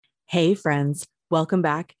Hey friends, welcome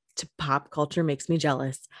back to Pop Culture Makes Me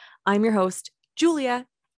Jealous. I'm your host, Julia,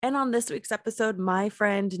 and on this week's episode, my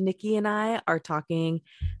friend Nikki and I are talking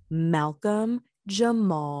Malcolm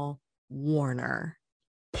Jamal Warner.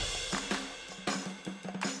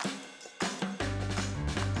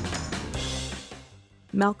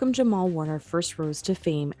 Malcolm Jamal Warner first rose to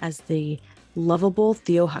fame as the lovable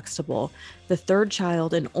Theo Huxtable, the third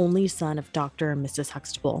child and only son of Dr. and Mrs.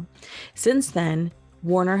 Huxtable. Since then,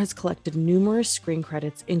 Warner has collected numerous screen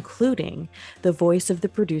credits, including the voice of the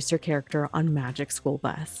producer character on Magic School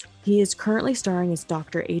Bus. He is currently starring as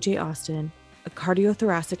Dr. A.J. Austin, a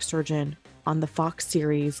cardiothoracic surgeon on the Fox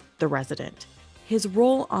series The Resident. His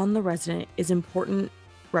role on The Resident is important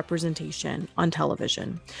representation on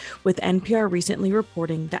television, with NPR recently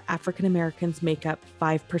reporting that African Americans make up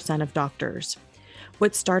 5% of doctors.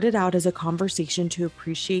 What started out as a conversation to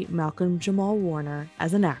appreciate Malcolm Jamal Warner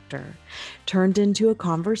as an actor turned into a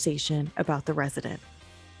conversation about The Resident.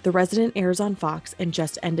 The Resident airs on Fox and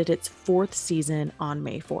just ended its 4th season on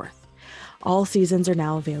May 4th. All seasons are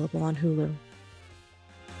now available on Hulu.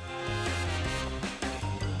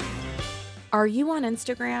 Are you on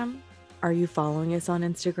Instagram? Are you following us on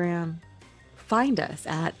Instagram? Find us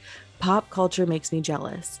at Pop Culture Makes Me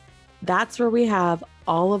Jealous. That's where we have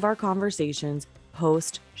all of our conversations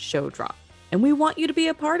post show drop. And we want you to be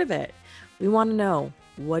a part of it. We want to know,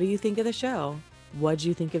 what do you think of the show? What did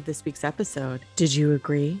you think of this week's episode? Did you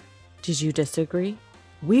agree? Did you disagree?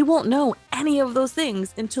 We won't know any of those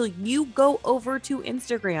things until you go over to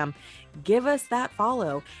Instagram. Give us that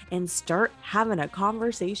follow and start having a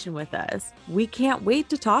conversation with us. We can't wait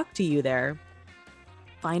to talk to you there.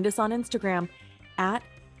 Find us on Instagram at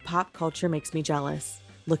Pop Culture Makes Me Jealous.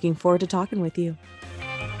 Looking forward to talking with you.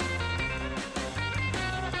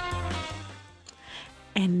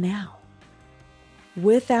 And now,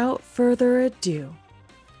 without further ado,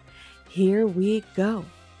 here we go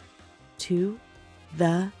to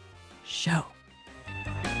the show.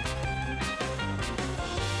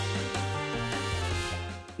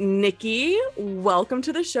 Nikki, welcome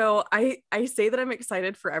to the show. I say that I'm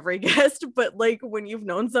excited for every guest, but like when you've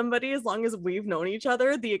known somebody as long as we've known each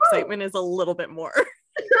other, the excitement is a little bit more.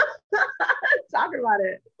 Talking about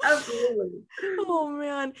it. Absolutely. Oh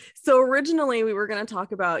man. So originally we were going to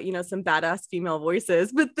talk about, some badass female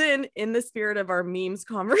voices, but then in the spirit of our memes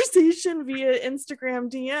conversation via Instagram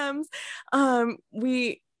DMs,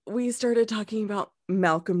 we started talking about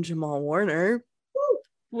Malcolm Jamal Warner.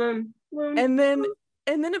 And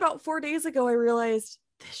then about 4 days ago, I realized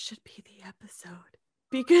this should be the episode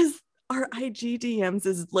because our IG DMs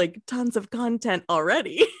is like tons of content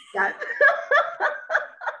already. Yeah.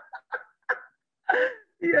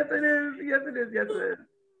 Yes, it is. Yes, it is. Yes, it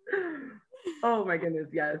is. Oh my goodness,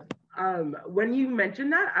 yes. When you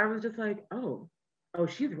mentioned that, I was just like, oh,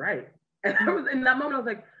 she's right. And I was in that moment, I was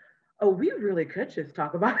like, oh, we really could just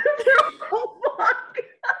talk about it. At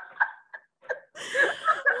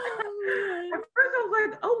first, I was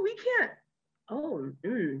like, oh, we can't. Oh,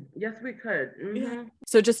 yes, we could. Mm-hmm. Yeah.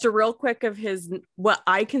 So just a real quick of what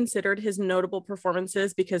I considered his notable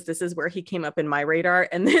performances, because this is where he came up in my radar.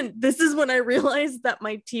 And then this is when I realized that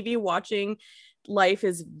my TV watching life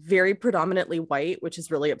is very predominantly white, which is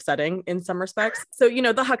really upsetting in some respects. So,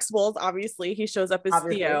 the Huxtables, obviously, he shows up as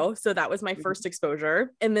Theo. So that was my first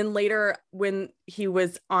exposure. And then later when he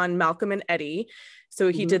was on Malcolm and Eddie, so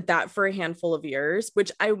he did that for a handful of years,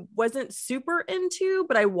 which I wasn't super into,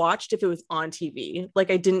 but I watched if it was on TV. Like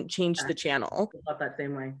I didn't change the channel. I love that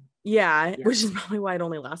same way. Yeah, which is probably why it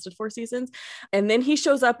only lasted 4 seasons. And then he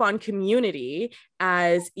shows up on Community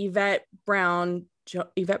as Yvette Brown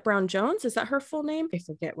Jones. Is that her full name? I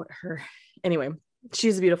forget anyway,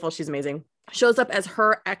 she's beautiful. She's amazing. Shows up as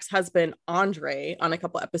her ex-husband, Andre, on a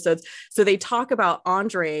couple episodes. So they talk about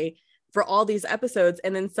Andre for all these episodes.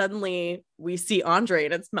 And then suddenly we see Andre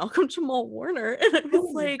and it's Malcolm Jamal Warner. And I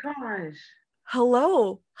was gosh.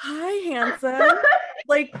 Hello. Hi, handsome.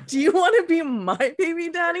 Like, do you want to be my baby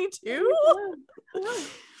daddy too?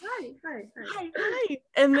 Hi.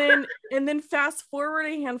 And then fast forward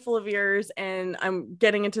a handful of years and I'm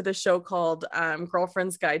getting into the show called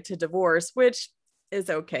Girlfriend's Guide to Divorce, which is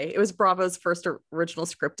okay. It was Bravo's first original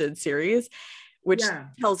scripted series, which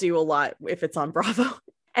tells you a lot if it's on Bravo.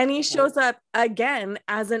 And he shows up again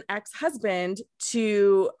as an ex-husband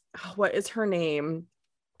to, what is her name?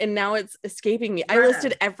 And now it's escaping me. Retta. I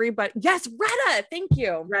listed everybody. Yes, Retta. Thank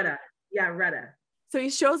you. Retta. Yeah, Retta. So he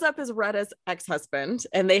shows up as Retta's ex-husband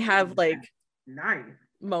and they have like nice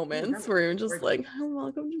moments where you're just like, oh,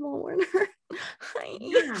 welcome Jamal Warner.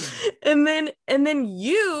 Yeah. and then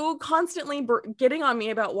you constantly getting on me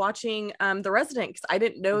about watching The Resident, because I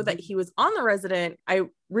didn't know that he was on The Resident. I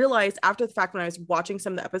realized after the fact when I was watching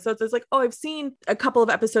some of the episodes, I was like, oh, I've seen a couple of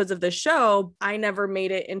episodes of this show. I never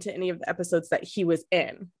made it into any of the episodes that he was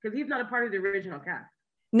in. Because he's not a part of the original cast.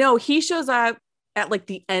 No, he shows up at like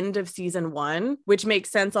the end of season 1, which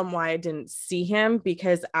makes sense on why I didn't see him,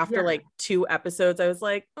 because after like 2 episodes, I was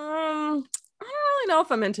like, I don't really know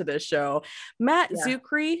if I'm into this show. Matt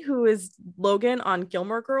Zuckery, who is Logan on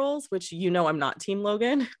Gilmore Girls, which I'm not team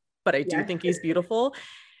Logan, but I do think he's beautiful,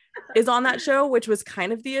 is on that show, which was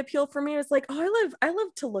kind of the appeal for me. It was like, oh, I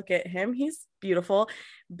love to look at him. He's beautiful,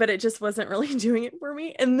 but it just wasn't really doing it for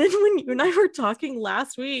me. And then when you and I were talking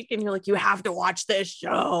last week and you're like, you have to watch this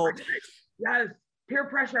show. Yes. Peer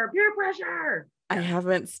pressure. I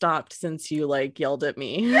haven't stopped since you like yelled at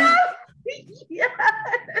me. Yes.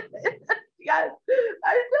 Yes,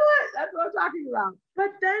 I knew it. That's what I'm talking about. But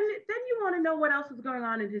then you want to know what else is going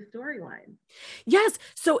on in his storyline. Yes.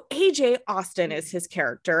 So AJ Austin is his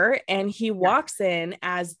character, and he walks in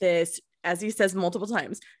as this, as he says multiple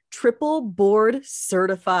times, triple board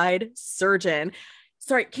certified surgeon.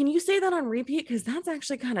 Sorry, can you say that on repeat? Because that's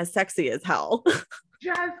actually kind of sexy as hell.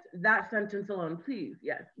 Just that sentence alone, please.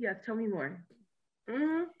 Yes, tell me more.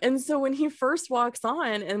 Mm-hmm. And so when he first walks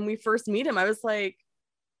on and we first meet him, I was like,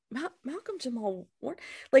 Malcolm Jamal Warner,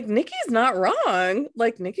 like, Nikki's not wrong.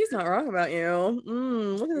 Like, Nikki's not wrong about you.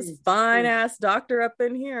 Look at this fine ass doctor up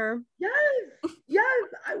in here. Yes.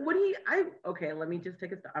 Okay, let me just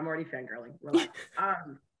take a step. I'm already fangirling. Relax.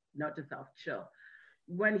 Note to self, chill.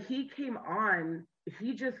 When he came on,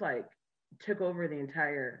 he just like took over the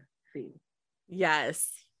entire scene.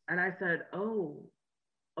 Yes. And I said,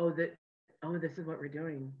 this is what we're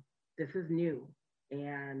doing. This is new.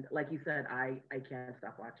 And like you said, I can't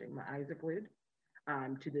stop watching. My eyes are glued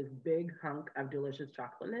to this big hunk of delicious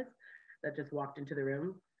chocolateness that just walked into the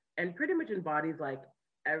room and pretty much embodies like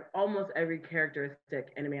almost every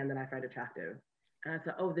characteristic in a man that I find attractive. And I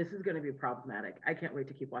said, this is going to be problematic. I can't wait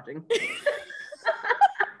to keep watching.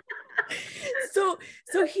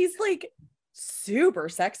 So he's like super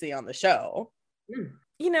sexy on the show.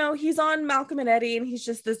 He's on Malcolm and Eddie, and he's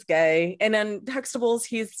just this guy. And then Huxtables,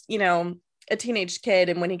 he's, a teenage kid,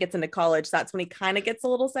 and when he gets into college, that's when he kind of gets a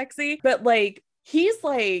little sexy. But like, he's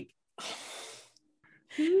like,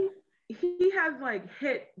 he has like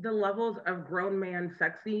hit the levels of grown man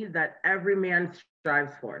sexy that every man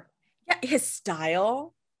strives for. Yeah, his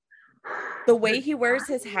style, the way he wears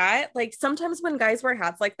his hat. Like, sometimes when guys wear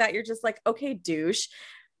hats like that, you're just like, okay, douche.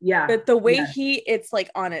 Yeah. But the way it's like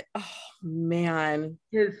on it, oh man.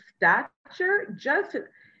 His stature, just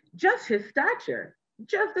his stature.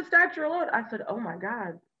 Just the stature alone, I said, oh my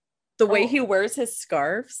God. The way he wears his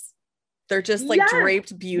scarves, they're just like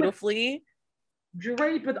draped beautifully.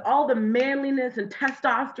 Draped with all the manliness and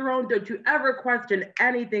testosterone. Don't you ever question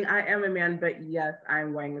anything. I am a man, but yes,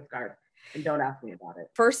 I'm wearing a scarf. And don't ask me about it.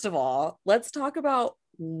 First of all, let's talk about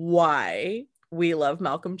why we love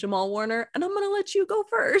Malcolm Jamal Warner. And I'm going to let you go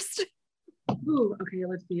first. Ooh, okay,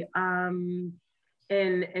 let's see.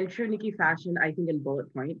 In true Nikki fashion, I think in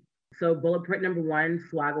bullet point. So bullet point number 1,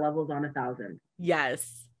 swag levels on 1,000.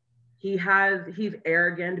 Yes. He's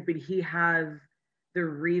arrogant, but he has the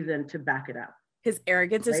reason to back it up. His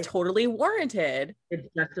arrogance is totally warranted. It's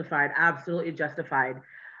justified, absolutely justified.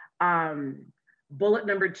 Bullet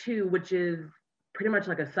number 2, which is pretty much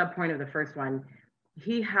like a sub point of the first one,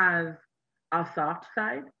 he has a soft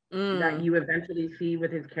side that you eventually see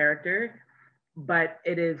with his character, but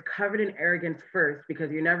it is covered in arrogance first, because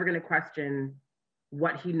you're never going to question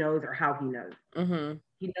what he knows or how he knows. Mm-hmm.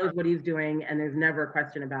 He knows what he's doing, and there's never a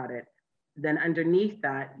question about it. Then underneath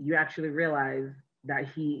that, you actually realize that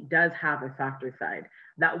he does have a softer side.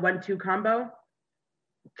 That 1-2 combo,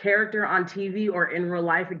 character on TV or in real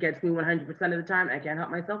life, it gets me 100% of the time. I can't help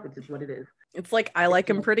myself. It's just what it is. It's like, I like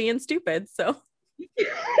him pretty and stupid, so.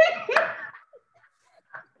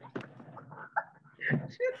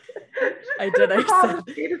 I said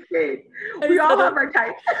we all have our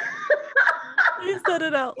type. You said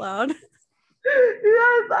it out loud.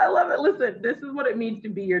 Yes, I love it. Listen, this is what it means to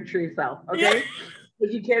be your true self, okay?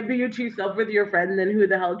 If you can't be your true self with your friend, then who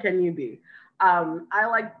the hell can you be? I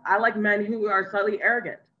like men who are slightly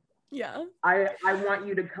arrogant. Yeah. I want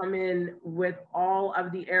you to come in with all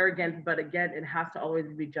of the arrogance, but again, it has to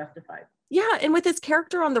always be justified. Yeah, and with his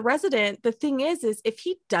character on The Resident, the thing is if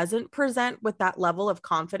he doesn't present with that level of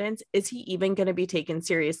confidence, is he even going to be taken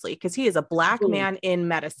seriously? Because he is a Black man in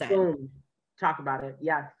medicine. Boom. Talk about it.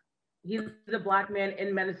 Yes. He's a Black man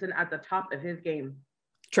in medicine at the top of his game.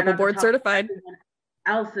 Triple board certified.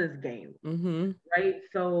 else's game, Mm-hmm. right?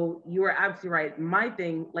 So you are absolutely right. My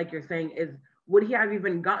thing, like you're saying, is would he have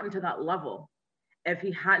even gotten to that level if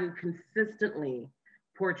he hadn't consistently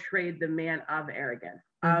portrayed the man of arrogance,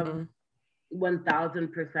 of Mm-hmm.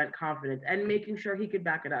 1000% confidence, and making sure he could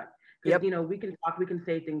back it up? Because, Yep. we can talk, we can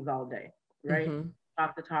say things all day, right? Mm-hmm.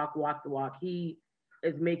 Talk the talk, walk the walk. He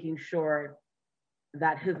is making sure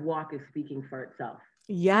that his walk is speaking for itself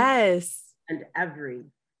each Yes. and every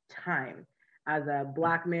time. As a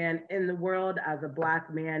Black man in the world, as a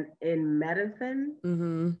Black man in medicine,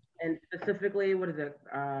 Mm-hmm. and specifically, what is it?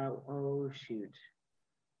 Oh, shoot.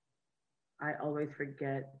 I always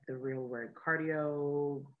forget the real word.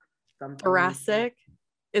 Cardio something. Thoracic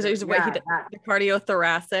is what he Yeah, did. that, The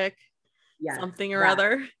cardiothoracic yes, something or that.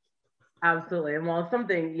 other. Absolutely. And well,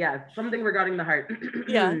 something, yes, something regarding the heart.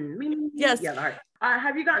 Yeah. Yes. Yeah, the heart.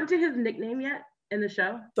 Have you gotten to his nickname yet in the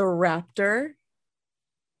show? The Raptor.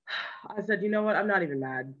 I said, you know what? I'm not even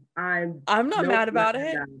mad. I'm not nope, mad about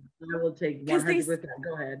it. I will take Because 100%.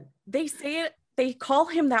 Go ahead. they say it, they call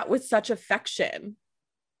him that with such affection,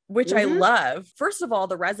 which I Mm-hmm. love. First of all,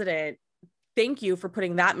 The Resident, thank you for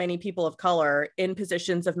putting that many people of color in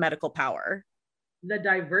positions of medical power. The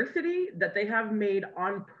diversity that they have made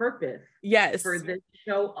on purpose, yes, for this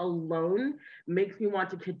show alone makes me want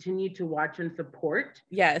to continue to watch and support.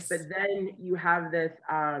 Yes. But then you have this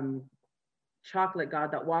chocolate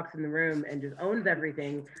god that walks in the room and just owns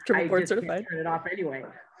everything. Triple board just certified. can't turn it off anyway.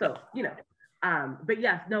 So, but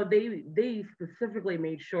yes, no, they specifically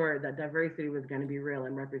made sure that diversity was going to be real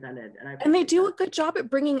and represented. And they do a good job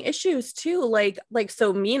at bringing issues too. Like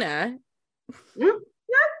so Mina. Yes.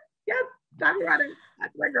 Talk about it.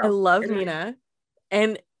 That's my girl. I love Mina.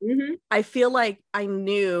 And I feel like I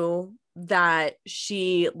knew that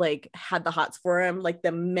she like had the hots for him like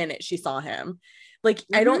the minute she saw him. Like,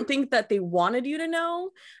 I don't think that they wanted you to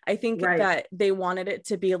know. I think that they wanted it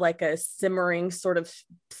to be like a simmering sort of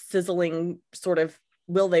sizzling sort of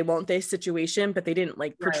will they, won't they situation, but they didn't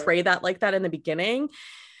like portray that like that in the beginning.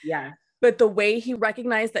 Yeah. But the way he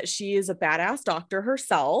recognized that she is a badass doctor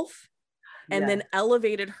herself and then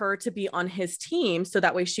elevated her to be on his team so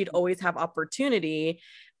that way she'd always have opportunity.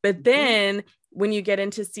 But then when you get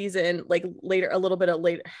into season like later, a little bit of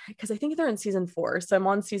later, because I think they're in season 4. So I'm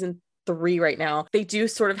on season 3 right now. They do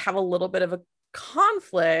sort of have a little bit of a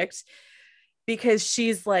conflict because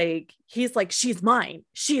he's like, she's mine.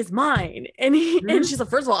 She is mine. And and she's like,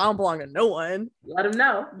 first of all, I don't belong to no one. Let him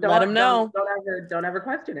know. Let him know. Don't ever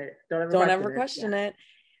question it. Don't ever question it.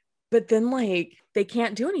 But then like, they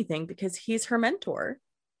can't do anything because he's her mentor.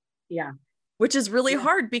 Yeah. Which is really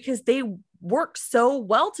hard because they work so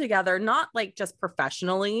well together, not like just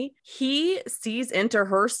professionally. He sees into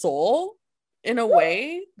her soul in a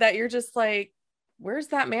way that you're just like, where's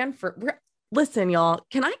that man for? Listen, y'all,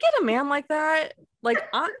 can I get a man like that? Like,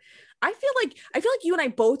 I feel like you and I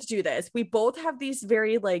both do this. We both have these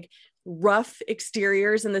very like rough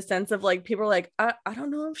exteriors in the sense of like, people are like, I don't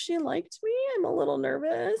know if she liked me. I'm a little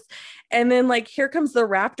nervous. And then like, here comes the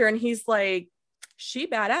Raptor and he's like, she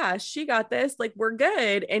badass. She got this. Like, we're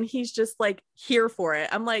good. And he's just like here for it.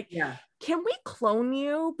 I'm like, can we clone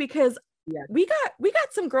you? Because we got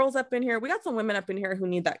some girls up in here. We got some women up in here who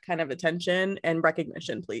need that kind of attention and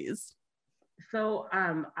recognition, please. So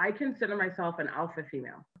I consider myself an alpha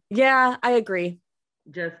female. Yeah, I agree.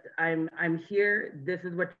 Just I'm here. This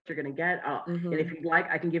is what you're gonna get. And if you'd like,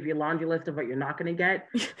 I can give you a laundry list of what you're not gonna get.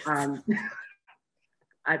 I'm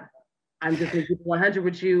just gonna keep 100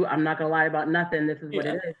 with you. I'm not gonna lie about nothing. This is what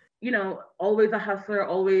it is. Always a hustler.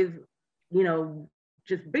 Always,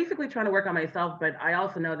 just basically trying to work on myself. But I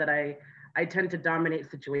also know that I tend to dominate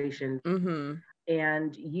situations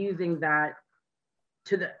and using that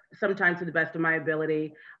sometimes to the best of my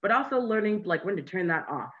ability, but also learning like when to turn that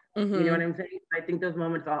off. You know what I'm saying? I think those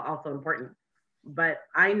moments are also important. But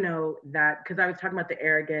I know that because I was talking about the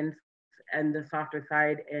arrogance and the softer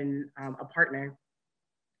side in a partner.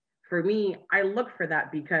 For me, I look for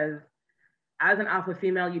that because as an alpha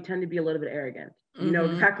female, you tend to be a little bit arrogant. You know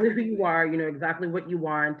exactly who you are. You know exactly what you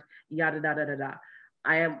want. Yada da da da da.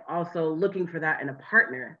 I am also looking for that in a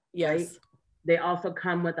partner. Yes. Right? They also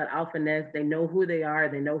come with that alphaness. They know who they are.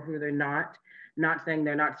 They know who they're not. Not saying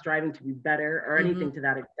they're not striving to be better or anything to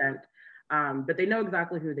that extent, but they know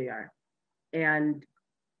exactly who they are. And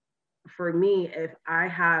for me, if I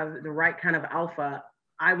have the right kind of alpha,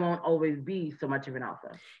 I won't always be so much of an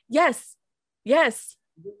alpha. Yes.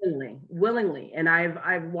 Willingly. And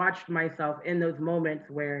I've watched myself in those moments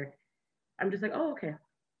where I'm just like, oh, okay.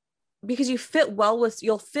 Because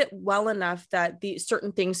you'll fit well enough that the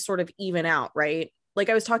certain things sort of even out, right? Like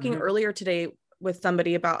I was talking earlier today with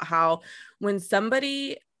somebody about how when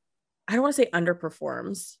somebody I don't want to say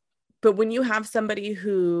underperforms, but when you have somebody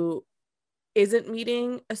who isn't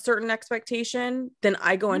meeting a certain expectation, then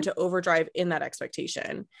I go into overdrive in that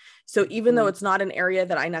expectation. So even though it's not an area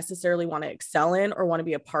that I necessarily want to excel in or want to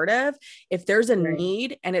be a part of, if there's a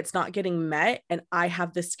need and it's not getting met and I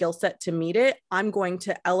have the skill set to meet it, I'm going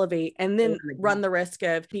to elevate and then run the risk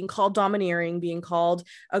of being called domineering, being called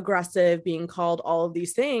aggressive, being called all of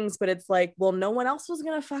these things. But it's like, well, no one else was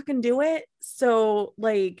going to fucking do it. So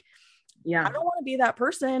like, I don't want to be that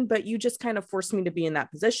person, but you just kind of forced me to be in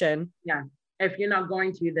that position. Yeah. If you're not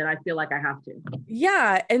going to, then I feel like I have to.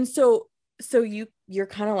 Yeah. And so you're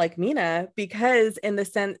kind of like Mina, because in the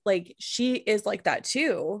sense, like, she is like that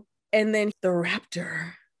too. And then the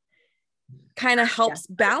raptor kind of helps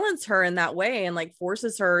balance her in that way and like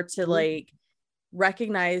forces her to like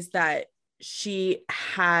recognize that she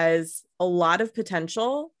has a lot of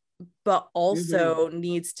potential, but also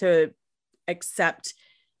needs to accept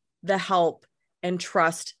the help and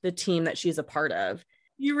trust the team that she's a part of.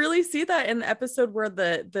 You really see that in the episode where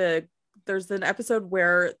there's an episode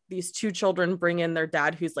where these two children bring in their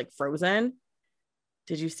dad who's like frozen.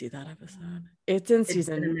 Did you see that episode? It's in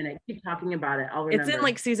season. It's been a minute. Keep talking about it. I'll remember. It's in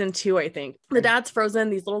like season 2, I think. The dad's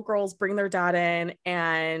frozen. These little girls bring their dad in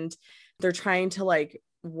and they're trying to like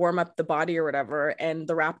warm up the body or whatever, and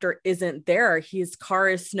the raptor isn't there. His car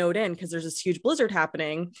is snowed in because there's this huge blizzard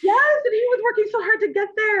happening. Yes, and he was working so hard to get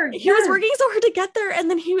there. He was working so hard to get there,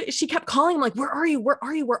 and then she kept calling him like, where are you, where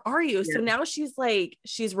are you, where are you? So now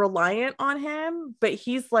she's reliant on him, but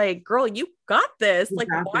he's like, girl, you got this. Like,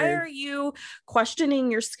 why are you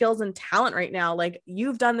questioning your skills and talent right now? Like,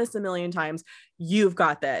 you've done this a million times, you've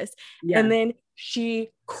got this. And then she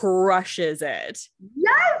crushes it.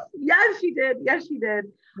 Yes, she did.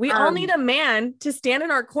 We all need a man to stand in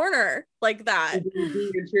our corner like that.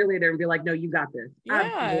 Be your cheerleader and be like, no, you got this. Yeah.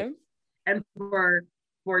 Absolutely. And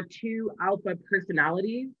for two alpha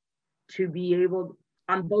personalities to be able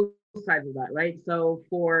on both sides of that, right? So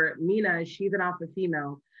for Mina, she's an alpha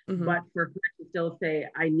female, but for her to still say,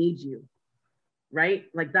 I need you, right?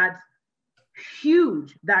 Like that's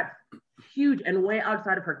huge. That's huge and way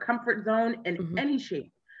outside of her comfort zone in any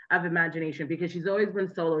shape of imagination, because she's always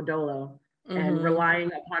been solo dolo and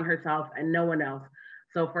relying upon herself and no one else.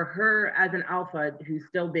 So for her as an alpha who's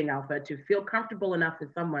still being alpha to feel comfortable enough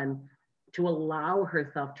with someone to allow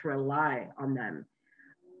herself to rely on them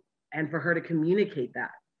and for her to communicate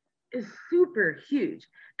that is super huge.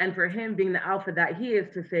 And for him being the alpha that he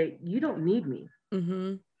is to say, you don't need me.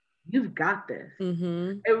 You've got this.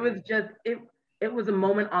 It was just, it was a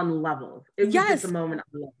moment on levels. It was just a moment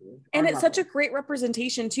on levels. And it's such a great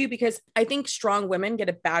representation too, because I think strong women get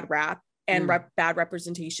a bad rap and bad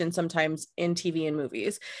representation sometimes in TV and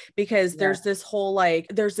movies, because there's this whole, like,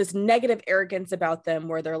 there's this negative arrogance about them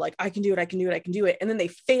where they're like, I can do it, I can do it, I can do it. And then they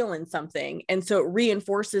fail in something. And so it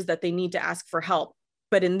reinforces that they need to ask for help.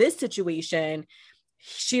 But in this situation,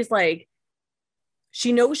 she's like,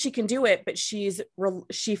 she knows she can do it, but she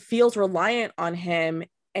feels reliant on him,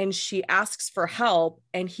 and she asks for help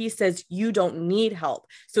and he says, you don't need help.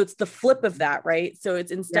 So it's the flip of that, right? So it's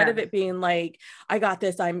instead of it being like, I got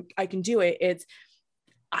this, I can do it. It's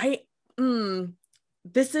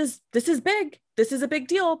this is big. This is a big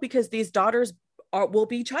deal, because these daughters will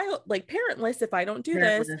be parentless if I don't do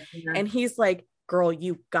this. And he's like, girl,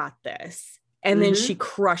 you got this. And then she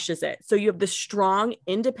crushes it. So you have this strong,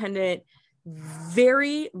 independent,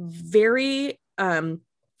 very, very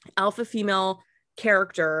alpha female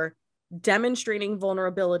character demonstrating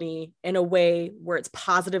vulnerability in a way where it's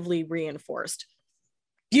positively reinforced.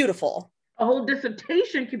 Beautiful. A whole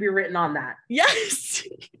dissertation could be written on that. Yes.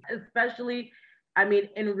 Especially, I mean,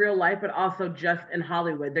 in real life, but also just in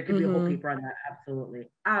Hollywood. There could be a whole paper on that. Absolutely.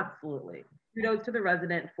 Absolutely. Kudos to The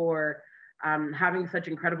Resident for having such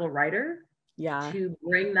incredible writers to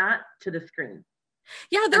bring that to the screen.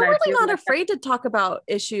 Yeah, they're really not afraid to talk about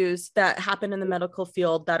issues that happen in the medical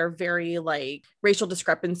field that are very like racial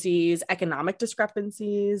discrepancies, economic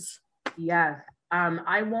discrepancies. Yes.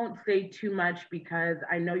 I won't say too much because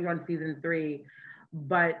I know you're on season 3,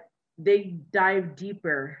 but they dive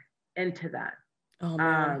deeper into that. Oh,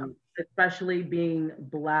 man. Especially being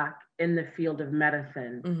Black in the field of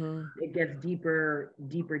medicine. It gets deeper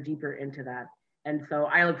into that. And so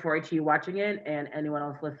I look forward to you watching it, and anyone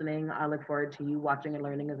else listening, I look forward to you watching and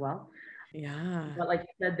learning as well. Yeah. But like you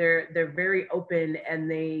said, they're very open and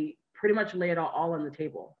they pretty much lay it all on the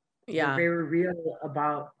table. Yeah. They're very real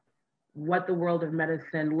about what the world of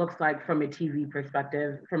medicine looks like from a TV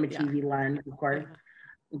perspective, from a TV lens, of course.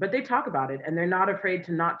 But they talk about it, and they're not afraid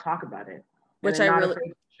to not talk about it. Which I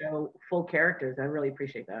really show full characters. I really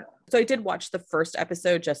appreciate that. So I did watch the first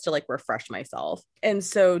episode just to like refresh myself. And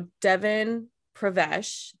so Devin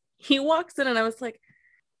Pravesh, he walks in and I was like,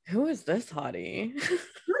 who is this hottie?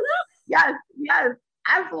 Yes,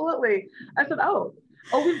 absolutely. I said, oh,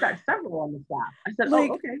 we've got several on the staff. I said,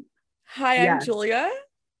 like, oh, okay. Hi, yes. I'm Julia.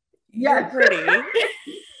 Yes. You're pretty.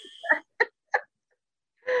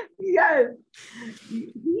 Yes.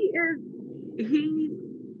 He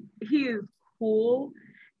is cool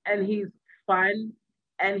and he's fun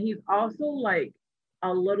and he's also like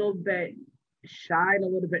a little bit shy and a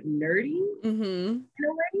little bit nerdy in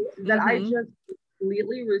a way that I just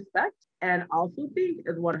completely respect and also think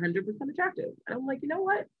is 100% attractive. And I'm like, you know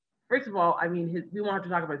what? First of all, I mean, we won't have to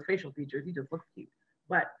talk about his facial features. He just looks cute.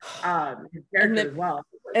 But his character as well.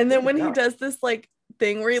 And then when he does this like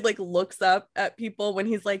thing where he like looks up at people when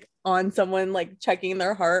he's like on someone like checking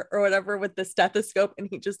their heart or whatever with the stethoscope, and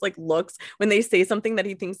he just like looks when they say something that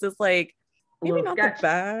he thinks is like maybe not the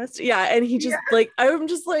best. Yeah. And he just like, I'm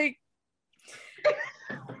just like,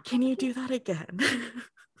 can you do that again?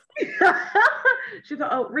 She's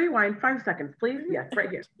like, oh, rewind 5 seconds, please. Yes, right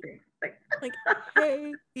here. Like,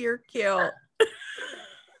 hey, you're cute.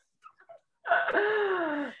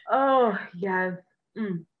 Oh, yes.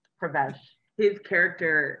 Pravesh. His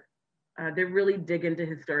character, they really dig into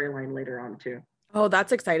his storyline later on too. Oh,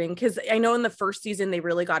 that's exciting because I know in the first season they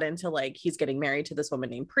really got into like he's getting married to this woman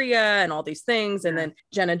named Priya and all these things, and then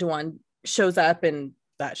Jenna Dewan shows up and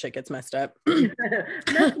that shit gets messed up. Real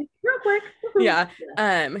quick. Yeah.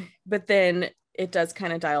 But then it does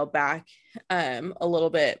kind of dial back a little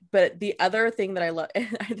bit. But the other thing that I love,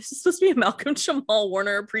 this is supposed to be a Malcolm Jamal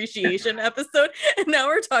Warner appreciation episode, and now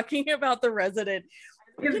we're talking about The Resident.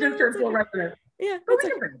 It's just her full Resident. Yeah, it's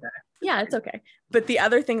okay. Yeah, it's okay. But the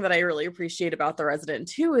other thing that I really appreciate about The Resident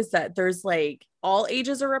too is that there's like all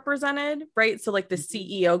ages are represented, right? So like the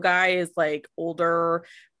CEO guy is like older,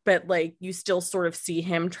 but like you still sort of see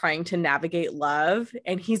him trying to navigate love,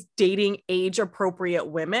 and he's dating age appropriate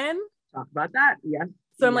women. Talk about that. Yes.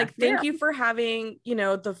 So I'm like, thank you for having, you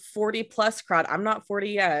know, the 40 plus crowd. I'm not 40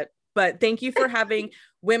 yet, but thank you for having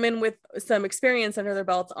women with some experience under their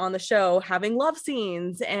belts on the show, having love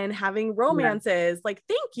scenes and having romances. Like,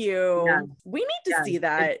 thank you. Yes. We need to see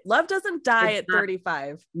that. Love doesn't die at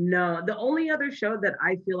 35. No, the only other show that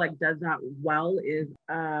I feel like does that well is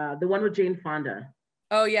the one with Jane Fonda.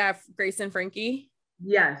 Oh yeah, Grace and Frankie.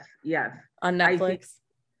 Yes. On Netflix.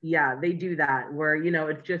 Yeah, they do that where, you know,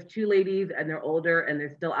 it's just two ladies and they're older and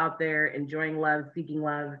they're still out there enjoying love, seeking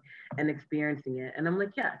love and experiencing it. And I'm like,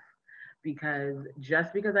 yes, because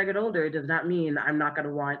just because I get older does not mean I'm not going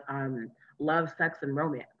to want love, sex, and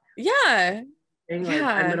romance. Yeah. I'm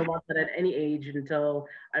going to want that at any age until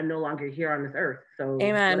I'm no longer here on this earth. So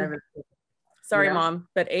amen. Whatever. Sorry, Mom,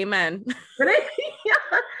 but amen. Sorry,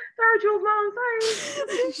 Jules' mom,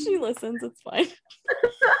 sorry. She listens, it's fine.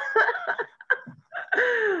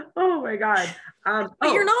 Oh my God.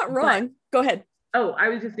 But you're not wrong. Go ahead. Oh, I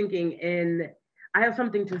was just thinking I have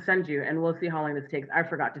something to send you and we'll see how long this takes. I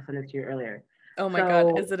forgot to send it to you earlier. Oh my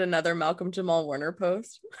God. Is it another Malcolm Jamal Warner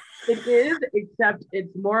post? It is, except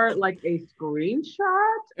it's more like a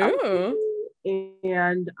screenshot. Ooh.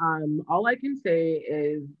 And all I can say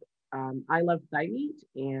is I love thigh meat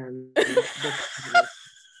and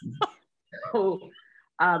so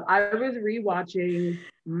I was rewatching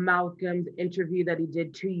Malcolm's interview that he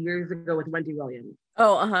did 2 years ago with Wendy Williams.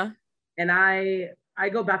 Oh, And I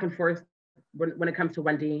go back and forth when it comes to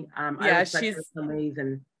Wendy. Yeah, she's in some ways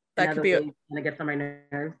and that could be and it gets on my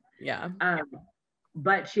nerves. Yeah.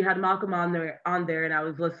 But she had Malcolm on there, and I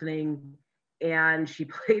was listening, and she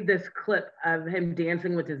played this clip of him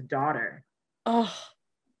dancing with his daughter. Oh.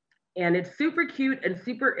 And it's super cute and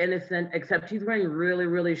super innocent, except he's wearing really,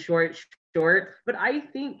 really short. But I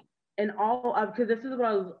think because this is what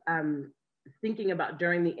I was thinking about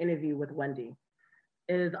during the interview with Wendy,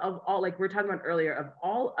 is of all, like we were talking about earlier, of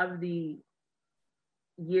all of the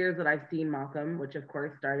years that I've seen Malcolm, which of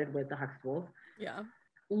course started with the Huxtables. Yeah.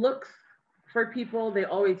 Looks for people, they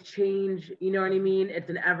always change, you know what I mean? It's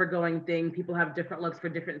an ever-going thing. People have different looks for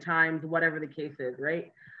different times, whatever the case is,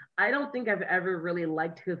 right? I don't think I've ever really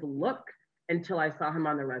liked his look until I saw him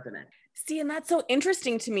on The Resident. See, and that's so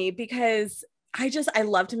interesting to me because I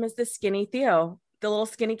loved him as the skinny Theo, the little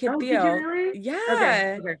skinny kid Theo. Did you really?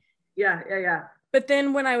 Yeah. Okay. Yeah. But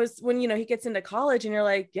then when you know, he gets into college and you're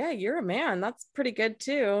like, yeah, you're a man. That's pretty good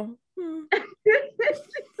too. That's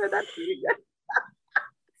pretty good.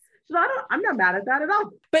 So I'm not mad at that at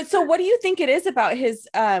all. But so what do you think it is about his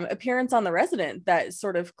appearance on The Resident that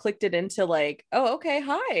sort of clicked it into like, oh, okay,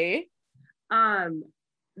 hi.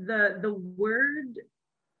 The word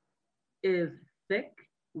is thick.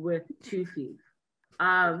 with two C's.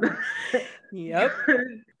 Um, Yep.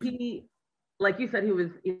 he, like you said, he was,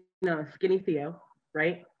 skinny Theo,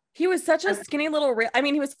 right? He was such a skinny little, I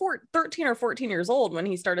mean, he was 13 or 14 years old when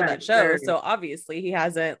he started that show. Right. So obviously he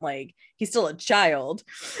hasn't he's still a child.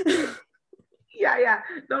 Yeah.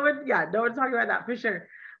 No one's talking about that for sure.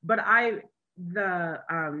 But the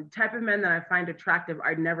type of men that I find attractive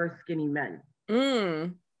are never skinny men.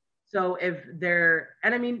 Mm. So if they're,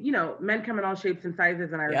 and I mean, men come in all shapes and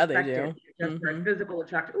sizes, and I respect it. Just for physical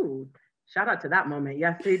attraction. Ooh, shout out to that moment.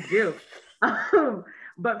 Yes, they do.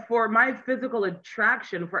 But for my physical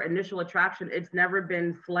attraction, for initial attraction, it's never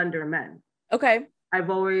been slender men. Okay. I've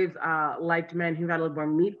always liked men who got a little more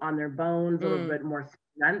meat on their bones, a little bit more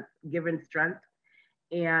strength, given strength.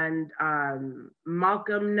 And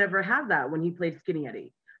Malcolm never had that when he played Skinny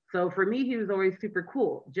Eddie. So for me, he was always super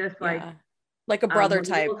cool, just like a brother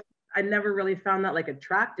type. I never really found that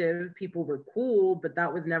attractive. People were cool, but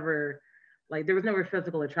that was never there was never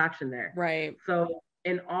physical attraction there. Right. So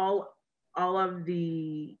in all of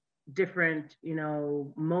the different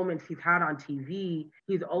moments he's had on TV,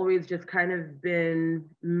 he's always just kind of been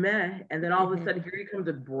meh, and then all of a sudden here he comes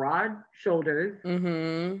with broad shoulders,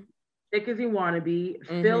 thick as he want to be,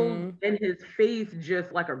 filled in his face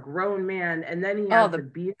just like a grown man, and then he has the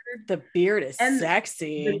beard. The beard is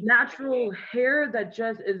sexy. The natural hair that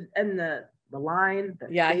just is, and the line.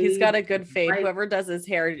 He's got a good fade. Whoever does his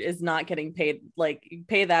hair is not getting paid.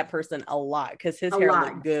 Pay that person a lot because his hair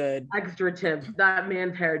looked good. Extra tips. That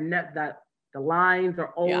man's hair, the lines are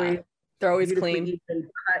always they're always clean,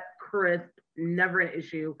 cut, crisp, never an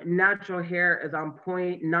issue. Natural hair is on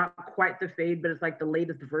point, not quite the fade, but it's like the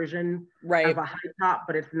latest version of a high top,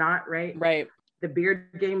 but it's not right. The beard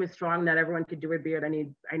game is strong. Not everyone could do a beard.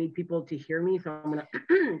 I need people to hear me, so I'm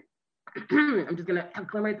just gonna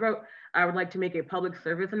clear my throat. I would like to make a public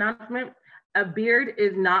service announcement. A beard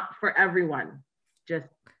is not for everyone. Just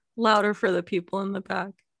louder for the people in the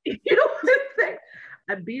back. You know what I'm saying?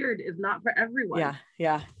 A beard is not for everyone.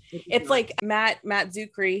 Yeah. It's like Matt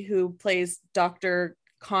Zuckery, who plays Dr.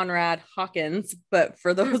 Conrad Hawkins, but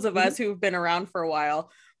for those of us who've been around for a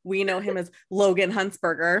while, we know him as Logan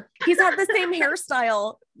Huntsberger. He's had the same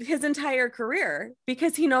hairstyle his entire career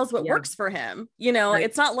because he knows what works for him.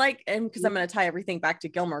 It's not like, and because I'm going to tie everything back to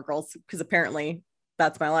Gilmore Girls, because apparently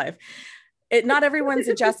that's my life. Not everyone's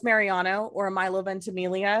a Jess Mariano or a Milo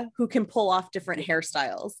Ventimiglia who can pull off different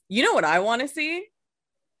hairstyles. You know what I want to see?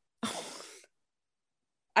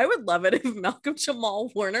 I would love it if Malcolm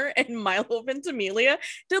Jamal Warner and Milo Ventimiglia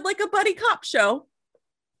did a buddy cop show.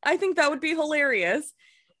 I think that would be hilarious.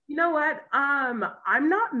 You know what? I'm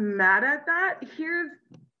not mad at that. Here's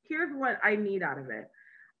what I need out of it.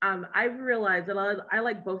 I've realized that I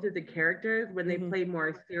like both of the characters when they play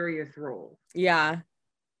more serious roles. Yeah.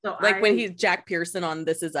 So when he's Jack Pearson on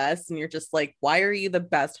This Is Us, and you're just like, why are you the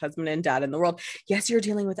best husband and dad in the world? Yes, you're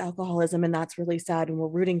dealing with alcoholism, and that's really sad, and we're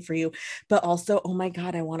rooting for you. But also, oh my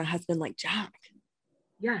God, I want a husband like Jack.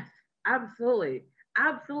 Yes, absolutely.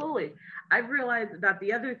 Absolutely. I've realized that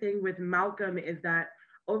the other thing with Malcolm is that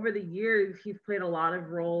over the years, he's played a lot of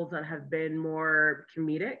roles that have been more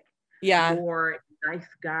comedic. Yeah. More nice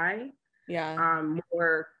guy. Yeah.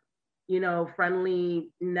 More,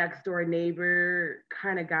 friendly next door neighbor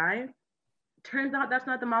kind of guy. Turns out that's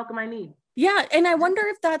not the Malcolm I need. Yeah. And I wonder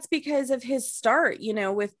if that's because of his start,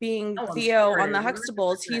 with being Theo on the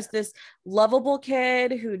Huxtables. He's this lovable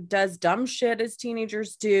kid who does dumb shit as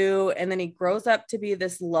teenagers do. And then he grows up to be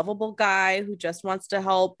this lovable guy who just wants to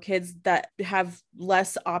help kids that have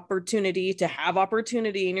less opportunity to have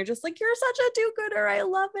opportunity. And you're just like, you're such a do-gooder. I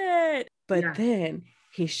love it. But then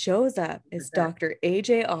he shows up as Dr.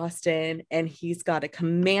 AJ Austin, and he's got a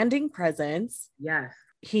commanding presence. Yes.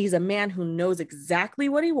 He's a man who knows exactly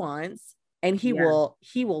what he wants, and he will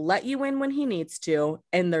let you in when he needs to.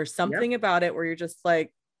 And there's something about it where you're just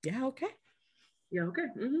like, yeah, okay. Yeah, okay.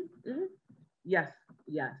 Yes,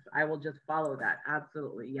 I will just follow that.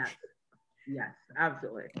 Absolutely. Yes,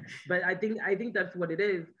 absolutely. But I think that's what it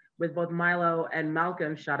is with both Milo and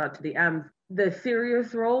Malcolm. Shout out to the M's. The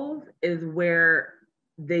serious roles is where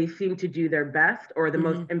they seem to do their best or the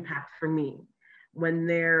most impact for me. When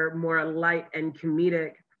they're more light and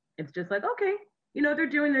comedic, it's just like, okay, they're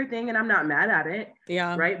doing their thing and I'm not mad at it.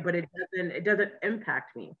 Yeah. Right. But it doesn't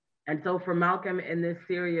impact me. And so for Malcolm in this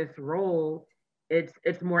serious role,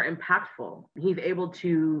 it's more impactful. He's able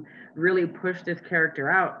to really push this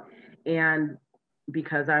character out. And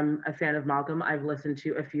because I'm a fan of Malcolm, I've listened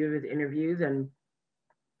to a few of his interviews, and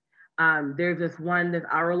there's this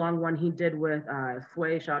hour-long one he did with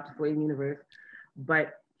Sway, shout out to Sway Universe.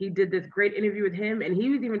 But he did this great interview with him, and he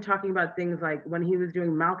was even talking about things like when he was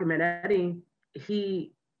doing Malcolm and Eddie,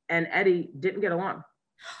 he and Eddie didn't get along.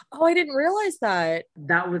 Oh, I didn't realize that.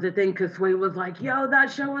 That was the thing, because Sway was like, yo,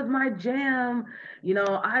 that show was my jam. You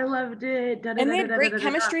know, I loved it. And they had great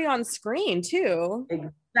chemistry on screen too.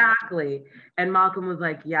 Exactly. And Malcolm was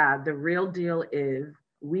like, yeah, the real deal is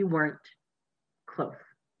we weren't close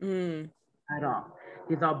at all.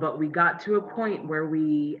 He's all, but we got to a point where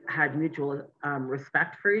we had mutual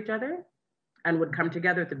respect for each other and would come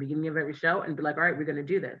together at the beginning of every show and be like, all right, we're going to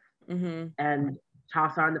do this. And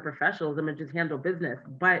toss on the professionalism and just handle business.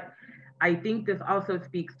 But I think this also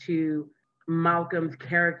speaks to Malcolm's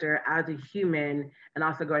character as a human, and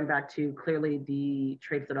also going back to clearly the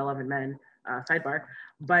traits that I love in men, sidebar.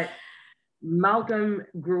 But Malcolm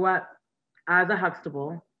grew up as a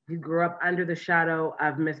Huxtable. He grew up under the shadow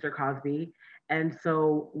of Mr. Cosby. And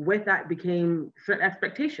so with that became certain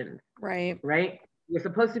expectations. Right. You're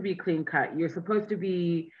supposed to be clean cut. You're supposed to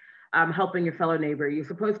be helping your fellow neighbor. You're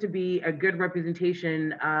supposed to be a good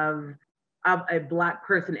representation of a Black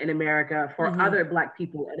person in America for other Black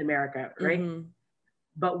people in America, right?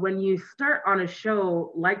 But when you start on a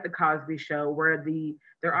show like The Cosby Show, where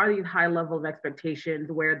there are these high level of expectations,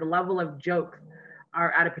 where the level of jokes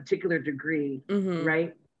are at a particular degree,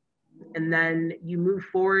 right? And then you move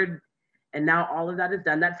forward, and now all of that is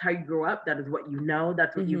done. That's how you grew up. That is what you know.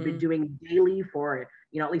 That's what you've been doing daily for,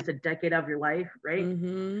 at least a decade of your life, right?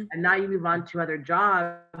 And now you move on to other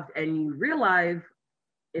jobs, and you realize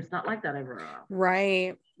it's not like that ever.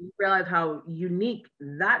 Right. You realize how unique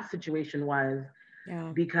that situation was.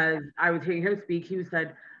 Yeah. Because I was hearing him speak. He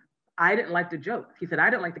said, I didn't like the jokes. He said, I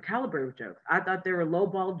didn't like the caliber of jokes. I thought they were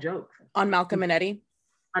lowball jokes. On Malcolm and Eddie?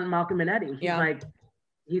 On Malcolm and Eddie.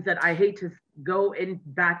 He said, I hate to go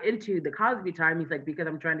back into the Cosby time. He's like, because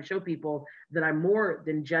I'm trying to show people that I'm more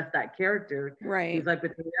than just that character. Right. He's like,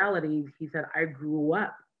 but the reality, he said, I grew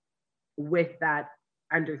up with that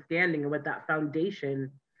understanding and with that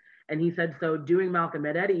foundation. And he said, so doing Malcolm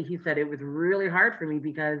and Eddie, he said, it was really hard for me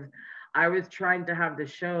because I was trying to have the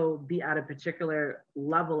show be at a particular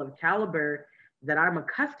level of caliber that I'm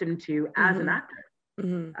accustomed to as an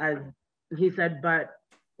actor. He said, but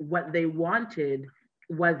what they wanted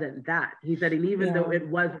wasn't that. He said, and even though it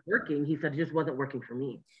was working, he said, it just wasn't working for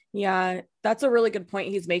me. Yeah, that's a really good point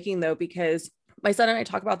he's making, though, because my son and I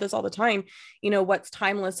talk about this all the time. What's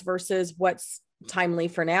timeless versus what's timely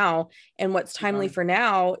for now, and what's timely for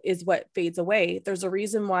now is what fades away. There's a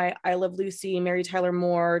reason why I Love Lucy, Mary Tyler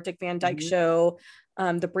Moore, Dick Van Dyke Show,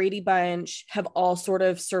 the Brady Bunch have all sort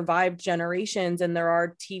of survived generations, and there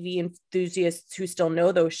are TV enthusiasts who still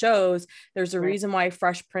know those shows. There's a reason why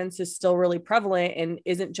Fresh Prince is still really prevalent and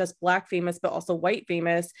isn't just Black famous but also white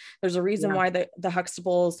famous. There's a reason why the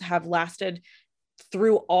Huxtables have lasted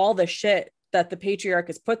through all the shit that the patriarch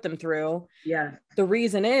has put them through. Yeah. The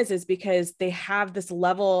reason is because they have this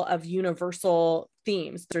level of universal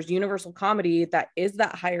themes. There's universal comedy that is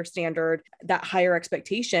that higher standard, that higher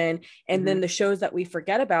expectation. And then the shows that we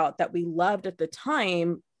forget about that we loved at the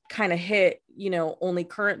time kind of hit, only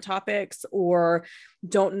current topics or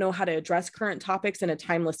don't know how to address current topics in a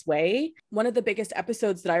timeless way. One of the biggest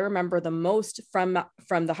episodes that I remember the most from the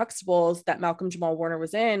Huxtables that Malcolm Jamal Warner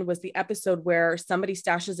was in was the episode where somebody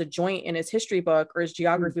stashes a joint in his history book or his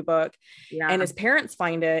geography book, and his parents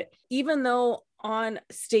find it. Even though on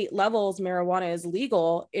state levels marijuana is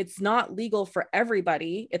legal, it's not legal for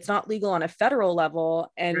everybody. It's not legal on a federal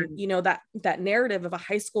level. And that narrative of a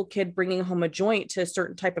high school kid bringing home a joint to a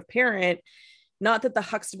certain type of parent, not that the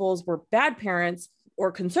Huxtables were bad parents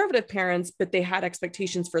or conservative parents, but they had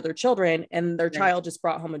expectations for their children, and their child just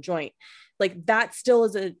brought home a joint. Like, that still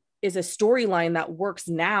is a storyline that works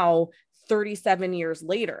now 37 years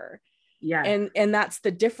later. Yeah. And that's the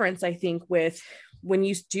difference, I think, with when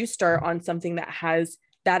you do start on something that has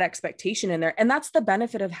that expectation in there. And that's the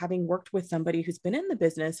benefit of having worked with somebody who's been in the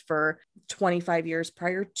business for 25 years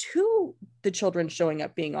prior to the children showing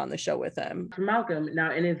up being on the show with him. Malcolm,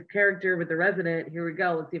 now in his character with the resident, here we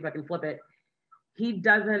go, let's see if I can flip it.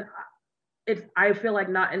 I feel like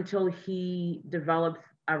not until he develops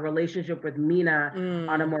a relationship with Mina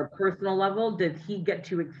on a more personal level does he get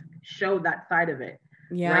to show that side of it.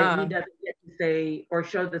 Yeah. Right? He doesn't get to say or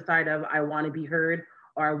show the side of I want to be heard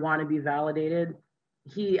or I want to be validated.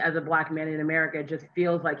 He, as a Black man in America, just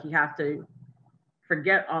feels like he has to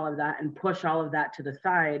forget all of that and push all of that to the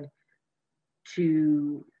side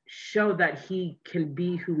to show that he can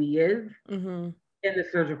be who he is in the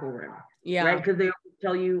surgical room. Yeah. Right? Because they always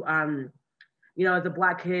tell you, as a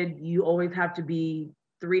Black kid, you always have to be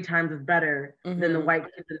 3 times as better than the white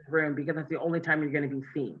kids in the room because that's the only time you're going to be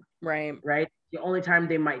seen. Right. Right. The only time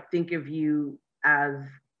they might think of you as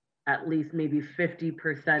at least maybe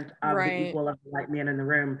 50% of the Right. equal of the white man in the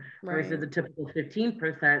room versus Right. the typical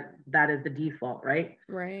 15% that is the default, right?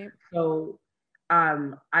 Right. So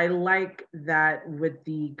I like that with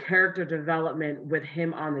the character development with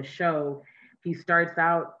him on the show, he starts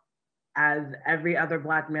out as every other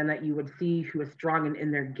black man that you would see who is strong and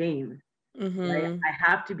in their game, right? Mm-hmm. I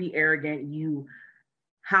have to be arrogant. You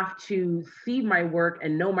have to see my work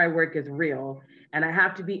and know my work is real. And I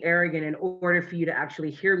have to be arrogant in order for you to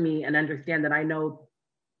actually hear me and understand that I know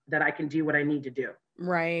that I can do what I need to do.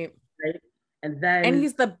 Right. Right. And And then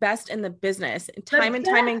he's the best in the business. the And time best,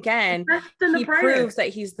 the again, best and the he proves brightest. that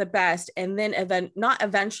he's the best. And then not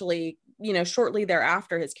eventually, shortly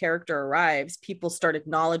thereafter his character arrives, people start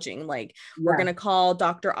acknowledging, like, we're Yes, gonna call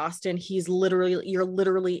Dr. Austin. You're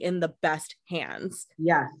literally in the best hands.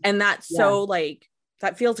 yes, And that's yes, so like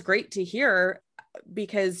that feels great to hear,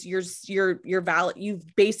 because you're valid. You've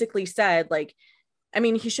basically said, like, I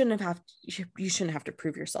mean, you shouldn't have to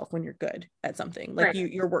prove yourself when you're good at something. Like, right,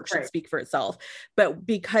 your work should right. speak for itself. But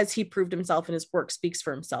because he proved himself and his work speaks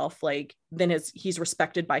for himself, like, then he's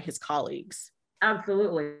respected by his colleagues.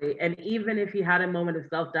 Absolutely. And even if he had a moment of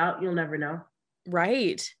self-doubt, you'll never know.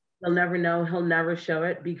 Right. He'll never know. He'll never show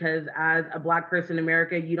it because as a black person in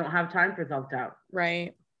America, you don't have time for self-doubt.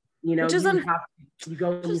 Right. You know, Which is you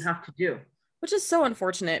go and you just have to do. which is so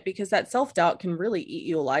unfortunate, because that self-doubt can really eat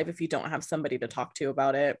you alive if you don't have somebody to talk to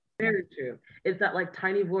about it. Very true. It's that like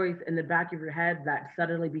tiny voice in the back of your head that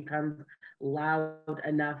suddenly becomes loud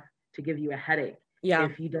enough to give you a headache Yeah.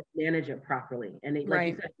 if you don't manage it properly. And it, like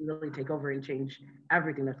you Right. said, you really take over and change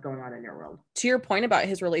everything that's going on in your world. To your point about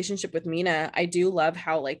his relationship with Mina, I do love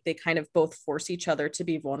how, like, they kind of both force each other to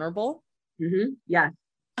be vulnerable. Mm-hmm. Yes.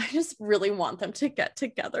 I just really want them to get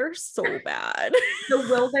together so bad. The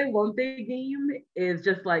will they, won't they game is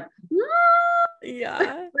just like, Yeah.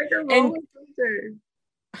 like a And roller coaster.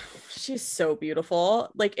 she's so beautiful.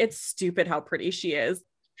 Like, it's stupid how pretty she is.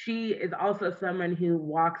 She is also someone who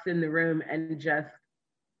walks in the room and just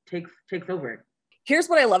takes over. Here's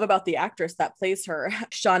what I love about the actress that plays her,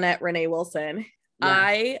 Shawnette Renee Wilson. Yeah.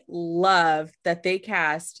 I love that they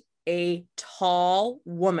cast a tall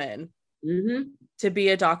woman Mm-hmm. to be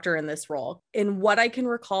a doctor in this role. In what I can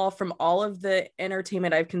recall from all of the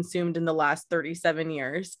entertainment I've consumed in the last 37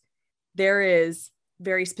 years, there is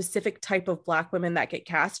very specific type of Black women that get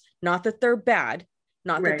cast. Not that they're bad,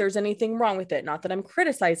 not that Right. there's anything wrong with it, not that I'm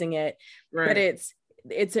criticizing it, but Right.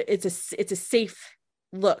 it's a safe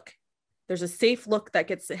look. There's a safe look that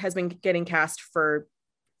has been getting cast for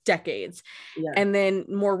decades. Yeah. And then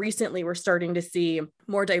more recently, we're starting to see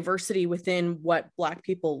more diversity within what Black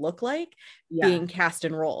people look like Yeah. being cast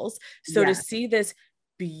in roles. So Yeah. to see this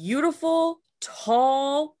beautiful,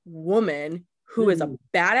 tall woman who is a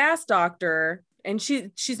badass doctor, and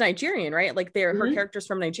she's Nigerian, right? Like, her Mhm. character's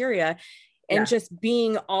from Nigeria, and Yeah. just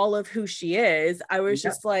being all of who she is, I was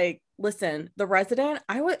Yep. just like, listen, The Resident,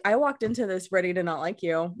 I walked into this ready to not like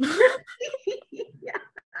you.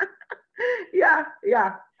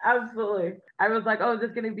 Yeah, absolutely. I was like, oh, is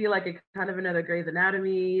this gonna be like a kind of another Grey's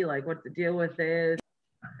Anatomy? Like, what's the deal with this?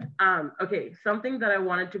 Okay, something that I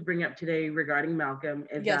wanted to bring up today regarding Malcolm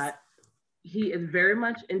is Yes. that he is very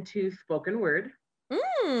much into spoken word.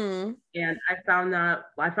 Mm. And I found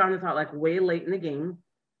this out like way late in the game.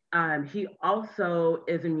 He also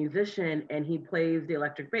is a musician and he plays the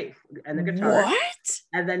electric bass and the guitar. What?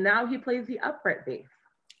 And then now he plays the upright bass.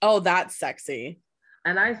 Oh, that's sexy.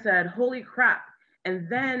 And I said, holy crap. And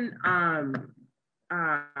then I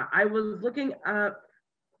was looking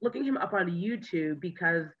him up on YouTube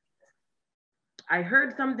because I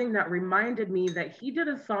heard something that reminded me that he did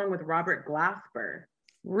a song with Robert Glasper.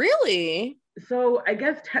 Really? So I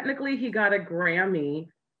guess technically he got a Grammy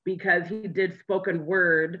because he did spoken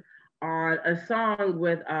word on a song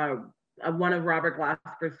with one of Robert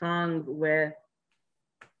Glasper's songs with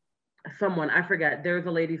someone. I forget. There was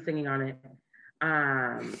a lady singing on it.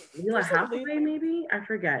 Willa Hathaway, maybe? I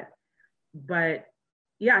forget. But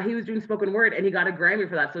yeah, he was doing spoken word and he got a Grammy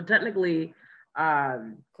for that. So technically,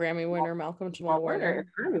 Grammy winner Malcolm Jamal Warner.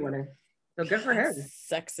 Grammy winner. So good for him.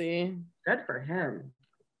 Sexy. Good for him.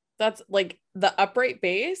 That's like the upright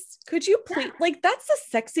bass. Could you please, like, that's a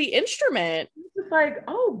sexy instrument. It's just like,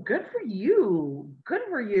 oh, good for you. Good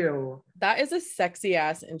for you. That is a sexy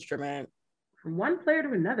ass instrument. From one player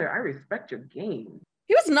to another, I respect your game.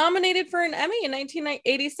 He was nominated for an Emmy in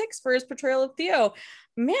 1986 for his portrayal of Theo.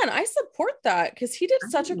 Man, I support that because he did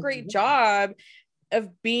such a great job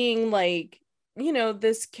of being like,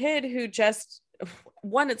 this kid who just,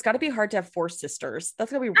 one, it's got to be hard to have four sisters.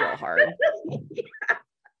 That's going to be real hard.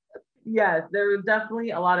 Yes, there was definitely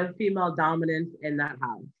a lot of female dominance in that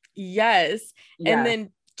house. Yes. Yeah. And then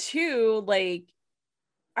two, like,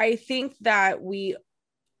 I think that we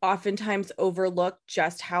oftentimes overlook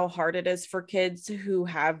just how hard it is for kids who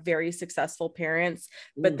have very successful parents,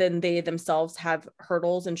 but then they themselves have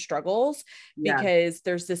hurdles and struggles, because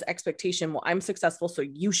there's this expectation, well, I'm successful, so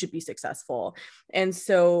you should be successful. And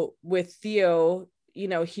so with Theo, you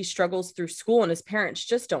know, he struggles through school and his parents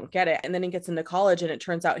just don't get it. And then he gets into college and it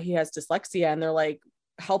turns out he has dyslexia, and they're like,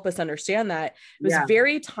 help us understand that. It was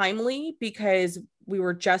very timely because we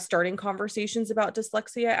were just starting conversations about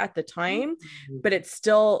dyslexia at the time, but it's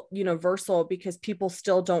still universal because people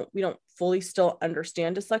still we don't fully still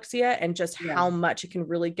understand dyslexia and just how much it can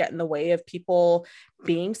really get in the way of people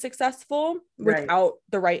being successful without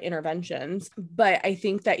the right interventions. But I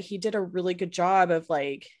think that he did a really good job of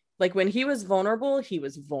like when he was vulnerable, he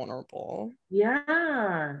was vulnerable.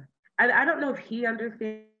 Yeah. I don't know if he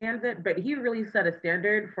understands it, but he really set a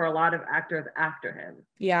standard for a lot of actors after him.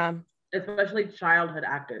 Yeah. Especially childhood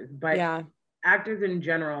actors, but actors in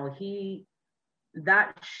general.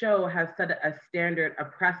 That show has set a standard, a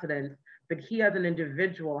precedent, but he as an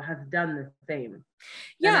individual has done the same.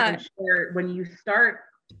 Yeah. And I'm sure when you start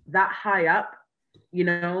that high up, you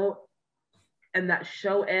know, and that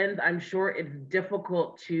show ends, I'm sure it's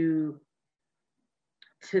difficult to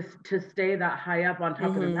stay that high up on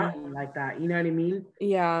top of the mountain like that. You know what I mean?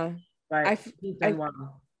 Yeah. But he's done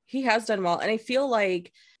well. He has done well. And I feel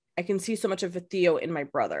like I can see so much of a Theo in my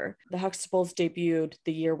brother. The Huxtables debuted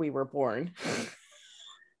the year we were born.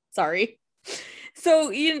 Sorry. So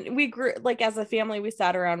we grew, like, as a family, we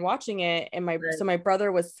sat around watching it, and my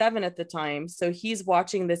brother was 7 at the time. So he's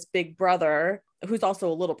watching this big brother, who's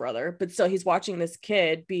also a little brother, but still he's watching this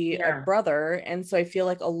kid be a brother. And so I feel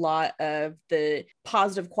like a lot of the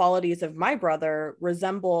positive qualities of my brother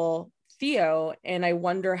resemble Theo. And I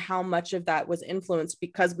wonder how much of that was influenced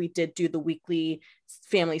because we did do the weekly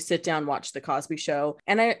family sit down, watch the Cosby Show.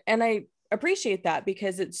 And I appreciate that,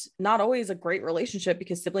 because it's not always a great relationship,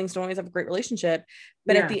 because siblings don't always have a great relationship.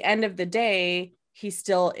 But at the end of the day, he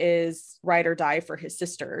still is ride or die for his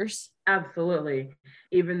sisters. Absolutely.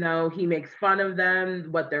 Even though he makes fun of them,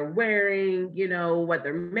 what they're wearing, you know, what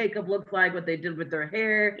their makeup looks like, what they did with their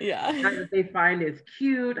hair, how that they find is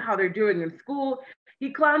cute, how they're doing in school.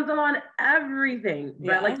 He clowns them on everything.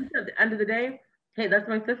 But like you said, at the end of the day, hey, that's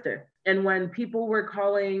my sister. And when people were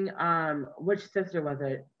calling, which sister was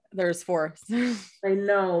it? There's 4. I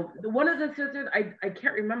know. One of the sisters, I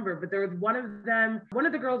can't remember, but there was one of them, one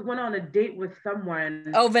of the girls went on a date with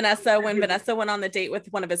someone. Oh, Vanessa, when Vanessa went on the date with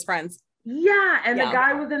one of his friends. Yeah, and the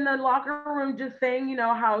guy was in the locker room just saying, you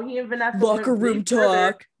know, how he and Vanessa locker room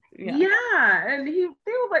talk. Yeah, and he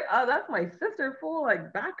was like, oh, that's my sister, fool,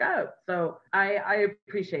 like, back up. So I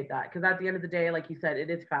appreciate that, because at the end of the day, like you said, it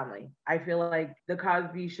is family. I feel like the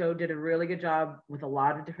Cosby Show did a really good job with a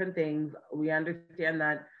lot of different things. We understand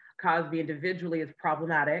that Cosby individually is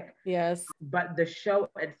problematic. Yes. But the show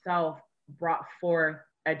itself brought forth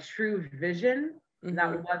a true vision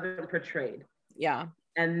that wasn't portrayed. Yeah.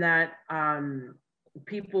 And that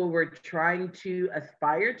people were trying to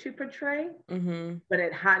aspire to portray, but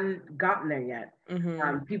it hadn't gotten there yet.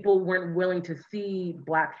 People weren't willing to see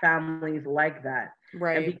Black families like that.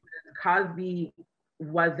 Right. And because Cosby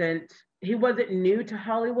wasn't new to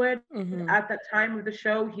Hollywood at that time of the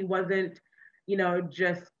show. He wasn't, you know,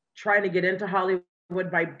 just trying to get into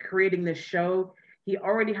Hollywood by creating this show. He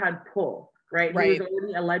already had pull, right? He was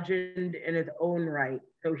already a legend in his own right.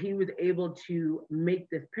 So he was able to make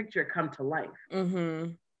this picture come to life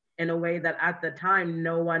in a way that at the time,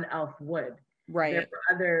 no one else would. Right. There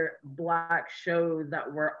were other Black shows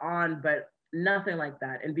that were on, but nothing like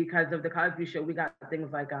that. And because of the Cosby Show, we got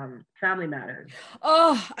things like Family Matters.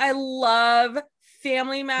 Oh, I love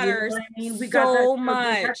Family Matters, you know, we got so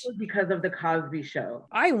much because of the Cosby Show.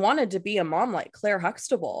 I wanted to be a mom like Claire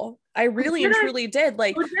Huxtable. I really and truly did.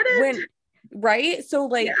 Like when, right? So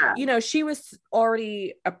like, you know, she was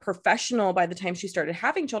already a professional by the time she started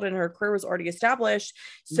having children. Her career was already established.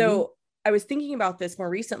 So I was thinking about this more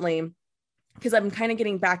recently, because I'm kind of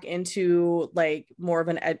getting back into like more of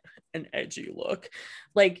an edgy look,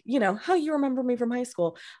 like, you know, how you remember me from high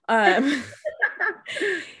school.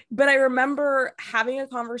 But I remember having a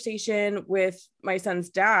conversation with my son's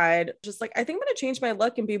dad, just like, I think I'm going to change my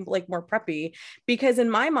look and be like more preppy, because in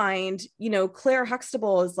my mind, you know, Claire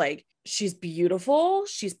Huxtable is like, she's beautiful,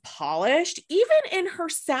 she's polished, even in her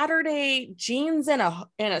Saturday jeans and a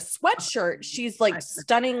sweatshirt, she's like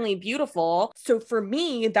stunningly beautiful. So for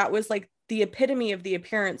me, that was like the epitome of the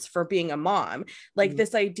appearance for being a mom. Like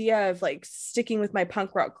this idea of like sticking with my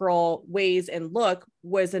punk rock girl ways and look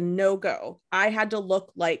was a no-go. I had to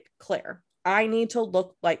look like Claire. I need to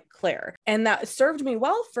look like Claire. And that served me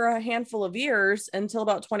well for a handful of years until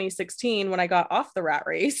about 2016 when I got off the rat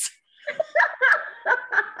race.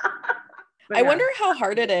 I wonder how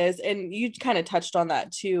hard it is, and you kind of touched on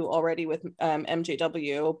that too already with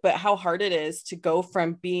MJW, but how hard it is to go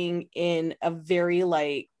from being in a very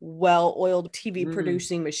like well-oiled TV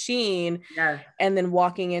producing machine and then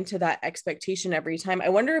walking into that expectation every time. I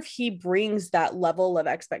wonder if he brings that level of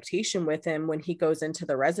expectation with him when he goes into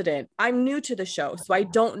The Resident. I'm new to the show, so I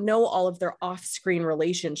don't know all of their off-screen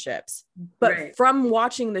relationships, but from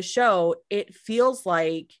watching the show, it feels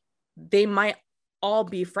like they might all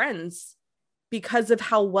be friends because of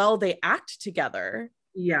how well they act together.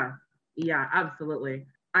 Yeah, absolutely.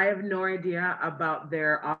 I have no idea about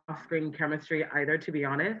their off-screen chemistry either, to be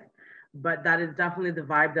honest, but that is definitely the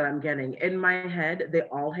vibe that I'm getting. In my head, they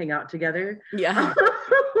all hang out together. Yeah.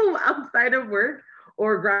 Outside of work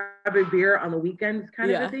or grab a beer on the weekends kind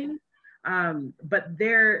of a thing. But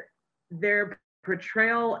their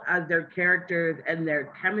portrayal as their characters and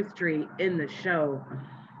their chemistry in the show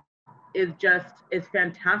is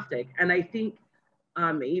fantastic. And I think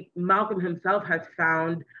Malcolm himself has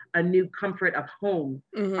found a new comfort of home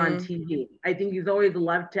on TV. I think he's always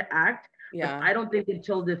loved to act. Yeah. But I don't think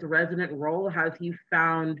until this Resident role has he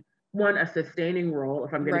found, one, a sustaining role,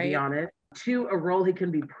 if I'm going to be honest, two, a role he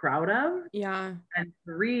can be proud of. Yeah. And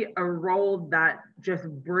three, a role that just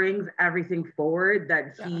brings everything forward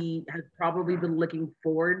that he has probably been looking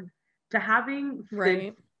forward to having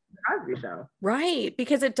since Cosby Show. Right,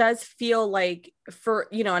 because it does feel like, for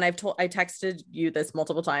and I texted you this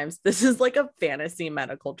multiple times, this is like a fantasy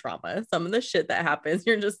medical trauma. Some of the shit that happens,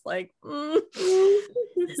 you're just like,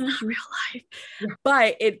 it's not real life. Yeah.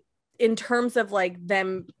 But it, in terms of like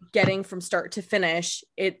them getting from start to finish,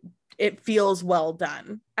 it feels well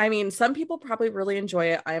done. I mean, some people probably really enjoy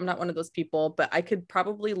it. I am not one of those people, but I could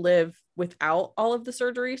probably live without all of the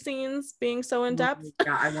surgery scenes being so in depth.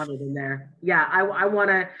 Yeah, I want it in there. Yeah, I want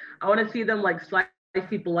to see them like slice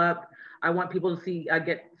people up. I want people to see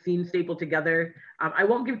get scenes stapled together. I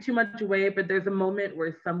won't give too much away, but there's a moment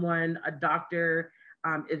where a doctor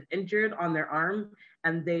is injured on their arm,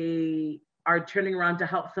 and they are turning around to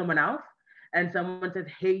help someone else, and someone says,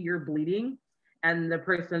 "Hey, you're bleeding." And the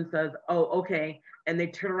person says, "Oh, okay." And they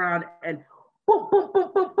turn around and boom, boom,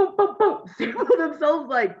 boom, boom, boom, boom, boom, staple themselves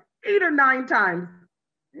like 8 or 9 times.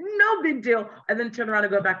 No big deal. And then turn around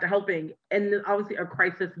and go back to helping. And then obviously a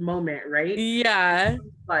crisis moment, right? Yeah.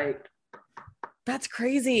 Like, that's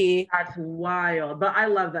crazy. That's wild. But I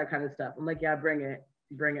love that kind of stuff. I'm like, yeah, bring it.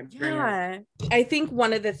 Yeah. I think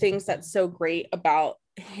one of the things that's so great about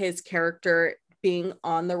his character being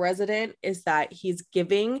on The Resident is that he's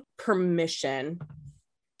giving permission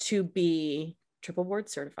to be triple board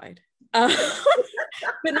certified.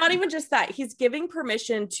 But not even just that, he's giving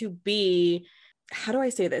permission to be, how do I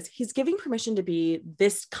say this? He's giving permission to be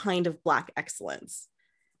this kind of Black excellence.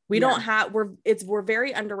 We don't have, we're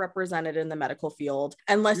very underrepresented in the medical field,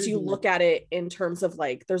 unless you look at it in terms of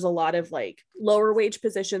like, there's a lot of like lower wage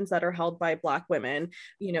positions that are held by Black women,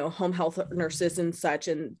 home health nurses and such,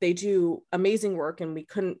 and they do amazing work and we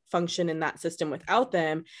couldn't function in that system without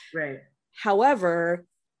them. Right. However,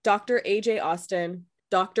 Dr. AJ Austin,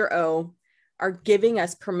 Dr. O are giving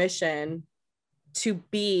us permission to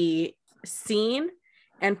be seen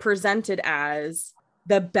and presented as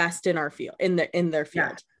the best in our field, in their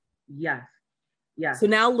field. Yes. So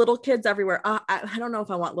now little kids everywhere. I don't know if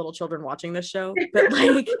I want little children watching this show, but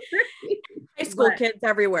like high school kids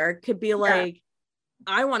everywhere could be like,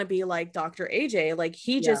 I want to be like Dr. AJ. Like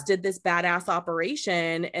he just did this badass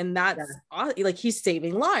operation, and that's like he's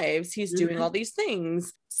saving lives. He's doing all these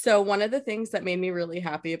things. So one of the things that made me really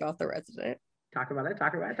happy about The Resident. Talk about it.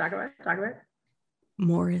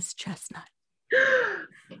 Morris Chestnut.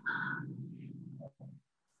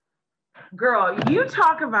 Girl, you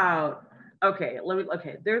talk about, I've had a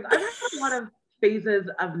lot of phases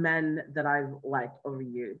of men that I've liked over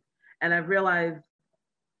years. And I've realized,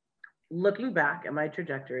 looking back at my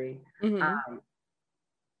trajectory,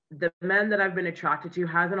 the men that I've been attracted to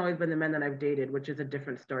hasn't always been the men that I've dated, which is a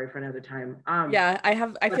different story for another time.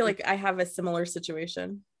 I feel like I have a similar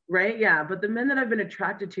situation. Right? Yeah. But the men that I've been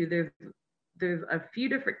attracted to, there's a few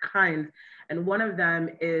different kinds. And one of them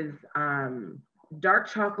is dark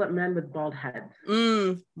chocolate men with bald heads.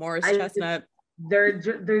 Morris Chestnut.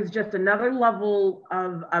 There's just another level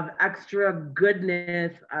of extra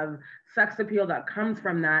goodness, of sex appeal that comes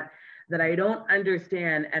from that I don't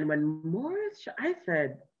understand. And when I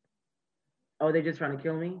said, "Oh, they're just trying to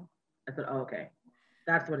kill me," I said, "Oh, okay,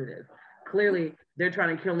 that's what it is. Clearly, they're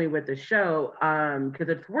trying to kill me with the show because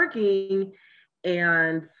it's working."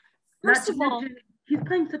 And first of all, He's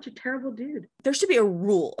playing such a terrible dude. There should be a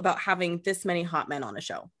rule about having this many hot men on a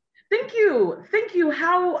show. Thank you.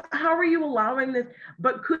 How are you allowing this?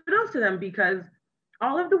 But kudos to them, because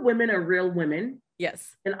all of the women are real women.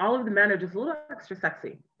 Yes. And all of the men are just a little extra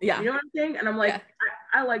sexy. Yeah. You know what I'm saying? And I'm like, yeah.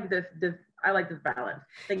 I like this I like this balance.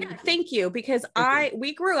 Thank you. Because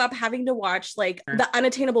we grew up having to watch like the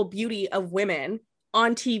unattainable beauty of women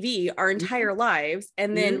on TV our entire lives,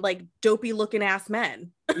 and then like dopey looking ass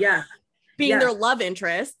men. Yeah. Being their love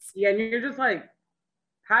interests. Yeah, and you're just like,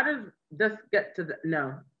 how does this get to the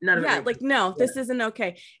none of it? Like no, this isn't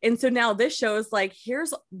okay. And so now this show is like,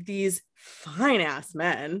 here's these fine ass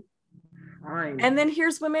men. Fine. And then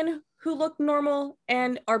here's women who look normal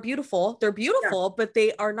and are beautiful. They're beautiful, but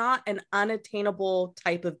they are not an unattainable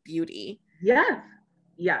type of beauty.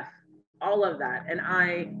 Yes, all of that. And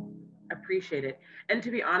I appreciate it. And to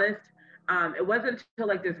be honest, it wasn't until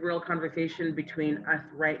like this real conversation between us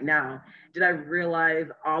right now did I realize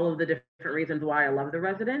all of the different reasons why I love The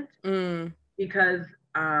Resident. Because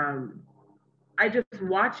I just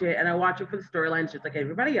watch it, and I watch it for the storylines just like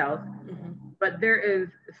everybody else. But there is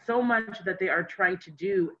so much that they are trying to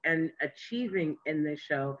do and achieving in this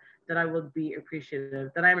show that I will be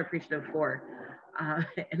appreciative, that I'm appreciative for.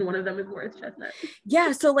 And one of them is Morris Chestnut.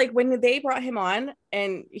 Yeah, so like when they brought him on,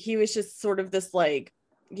 and he was just sort of this like,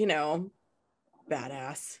 you know,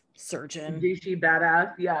 badass surgeon. Douchey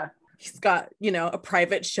badass, yeah. He's got, you know, a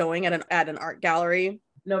private showing at an art gallery.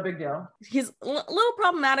 No big deal. He's a little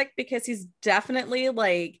problematic because he's definitely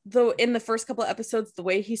like, though in the first couple of episodes, the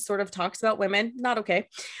way he sort of talks about women, not okay.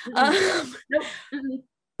 Nope.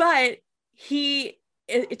 But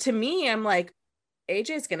to me, I'm like,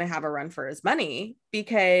 AJ's going to have a run for his money,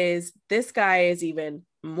 because this guy is even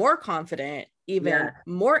more confident, even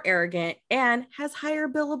more arrogant, and has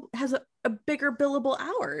a bigger billable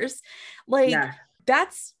hours. Like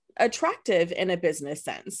that's attractive in a business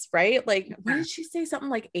sense, right? Like, what did she say? Something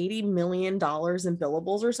like $80 million in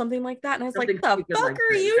billables or something like that. And I was like, the fuck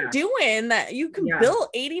are you doing that you can bill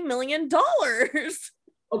 $80 million?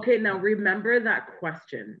 Okay, now remember that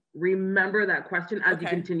question as you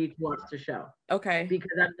continue to watch the show. Okay.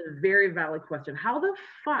 Because that's a very valid question. How the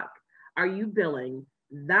fuck are you billing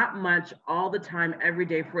that much all the time, every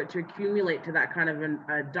day, for it to accumulate to that kind of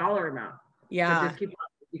a dollar amount? Yeah. So just keep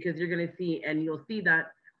up, because you're going to see, and you'll see that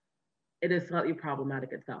it is slightly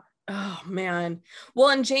problematic itself. Oh man. Well,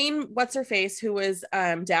 and Jane, what's her face, who was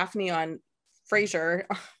Daphne on Frasier.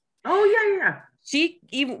 Oh yeah. She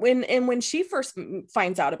even when she first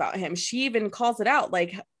finds out about him, she even calls it out,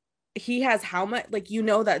 like he has how much, like, you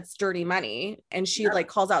know, that's dirty money. And she like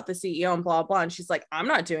calls out the CEO and blah blah, and she's like, I'm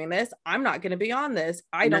not doing this, I'm not going to be on this,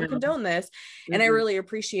 I don't condone this. And I really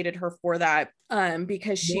appreciated her for that,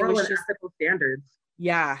 because she moral was and just ethical standards.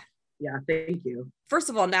 Yeah, thank you. First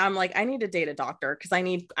of all, now I'm like, I need to date a doctor, because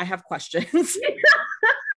I have questions.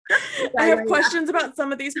 I have questions about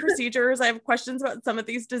some of these procedures. I have questions about some of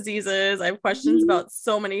these diseases. I have questions about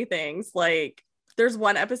so many things. Like, there's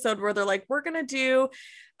one episode where they're like, we're gonna do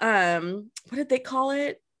what did they call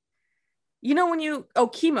it? You know, when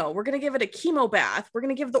chemo, we're gonna give it a chemo bath. We're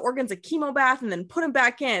gonna give the organs a chemo bath and then put them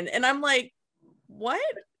back in. And I'm like, what?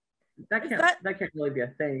 That can't really be a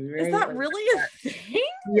thing, right? Is that really a thing?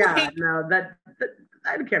 Yeah, like, no, that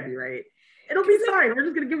can't be right. It'll be fine. We're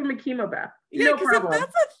just gonna give him a chemo bath. Yeah, because if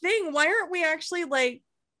that's a thing, why aren't we actually like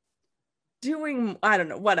doing, I don't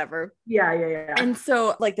know, whatever. Yeah. And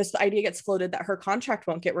so like this idea gets floated that her contract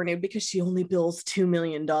won't get renewed because she only bills $2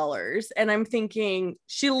 million. And I'm thinking,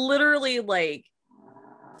 she literally like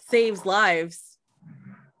saves lives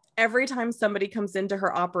every time somebody comes into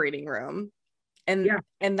her operating room. And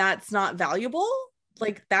that's not valuable.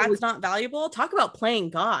 Like, that's not valuable. Talk about playing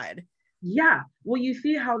God. Yeah. Well, you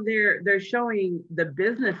see how they're showing the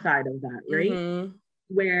business side of that, right?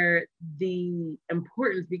 Where the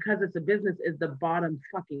importance, because it's a business, is the bottom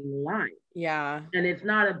fucking line. Yeah. And it's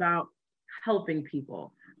not about helping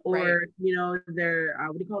people or, you know, their,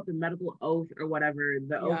 what do you call it? The medical oath or whatever,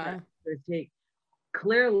 the oath that they take.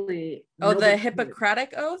 Clearly. Oh, the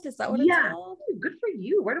Hippocratic oath? Is that what it's called? Good for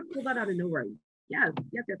you. Where to pull that out of nowhere? Yes.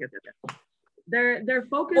 They're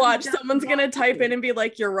focused. Watch, someone's going to type in and be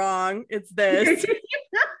like, you're wrong. It's this.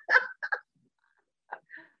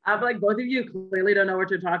 I'm like, both of you clearly don't know what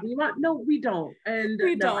you're talking about. No, we don't. And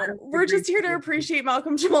we don't. We're just here to appreciate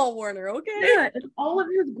Malcolm Jamal Warner, okay? Yeah, and all of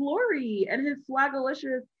his glory and his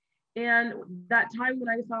swagalicious. And that time when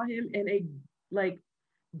I saw him in a like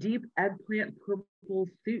deep eggplant purple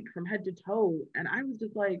suit from head to toe, and I was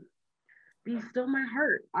just like, be still my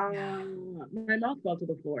heart. My mouth fell to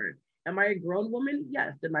the floor. Am I a grown woman?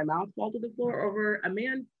 Yes. Did my mouth fall to the floor over a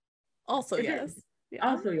man? Also, yes. Yeah.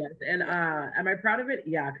 Also, yes. And am I proud of it?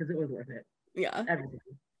 Yeah, because it was worth it. Yeah. Everything.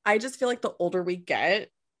 I just feel like the older we get,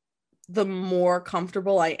 the more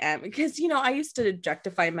comfortable I am, because I used to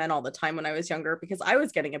objectify men all the time when I was younger because I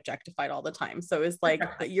was getting objectified all the time. So it's like,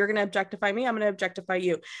 you're going to objectify me, I'm going to objectify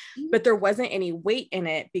you. But there wasn't any weight in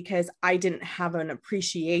it because I didn't have an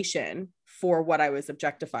appreciation for what I was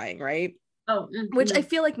objectifying, right? Oh, which I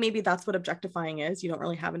feel like maybe that's what objectifying is. You don't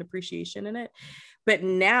really have an appreciation in it. But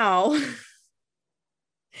now as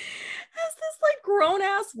this like grown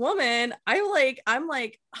ass woman, I'm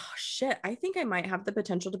like, oh shit, I think I might have the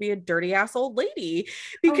potential to be a dirty ass old lady,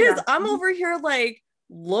 because I'm over here like,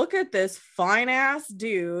 look at this fine ass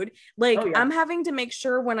dude. Like, I'm having to make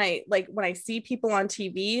sure when I see people on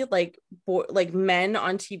TV, like men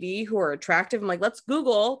on TV who are attractive, I'm like, let's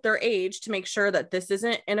Google their age to make sure that this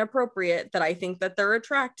isn't inappropriate, that I think that they're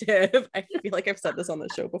attractive. I feel like I've said this on the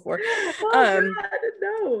show before.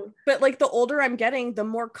 But like the older I'm getting, the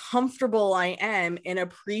more comfortable I am in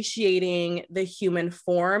appreciating the human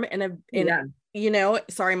form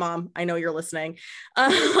sorry, mom, I know you're listening.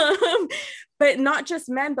 But not just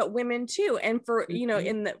men, but women too. And for,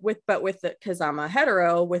 with the, cause I'm a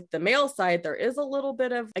hetero, with the male side, there is a little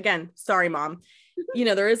bit of, again, sorry, mom,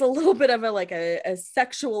 there is a little bit of a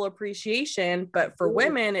sexual appreciation, but for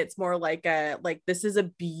women, it's more like this is a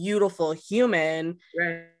beautiful human,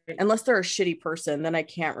 right? Unless they're a shitty person, then I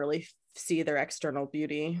can't really see their external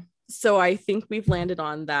beauty. So I think we've landed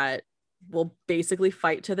on that. We'll basically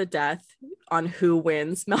fight to the death on who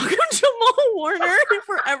wins, Malcolm Jamal Warner, if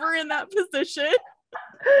we're ever in that position.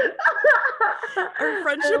 Our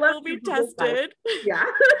friendship will be tested. Yeah,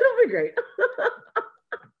 it'll be great.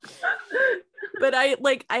 But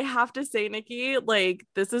I have to say, Nikki, like,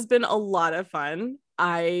 this has been a lot of fun.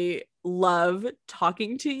 I love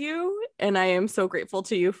talking to you, and I am so grateful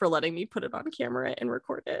to you for letting me put it on camera and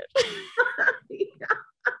record it. Yeah.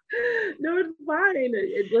 No, it's fine.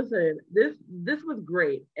 Listen, this was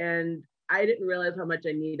great, and I didn't realize how much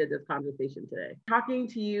I needed this conversation today. Talking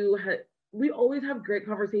to you, we always have great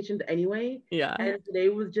conversations anyway. Yeah. And today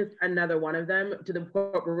was just another one of them, to the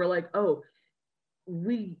point where we're like, oh,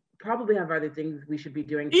 we probably have other things we should be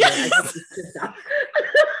doing today. Yes.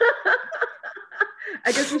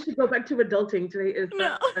 I guess we should go back to adulting. Today is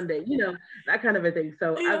Sunday, that kind of a thing.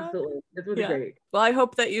 So absolutely, this was great. Well, I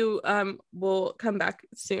hope that you will come back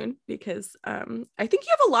soon, because I think you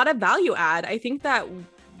have a lot of value add. I think that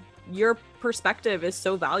your perspective is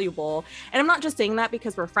so valuable. And I'm not just saying that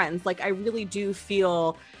because we're friends. Like, I really do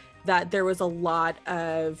feel that there was a lot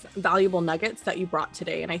of valuable nuggets that you brought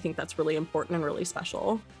today. And I think that's really important and really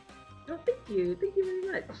special. Oh, thank you. Thank you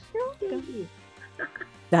very much. Thank you.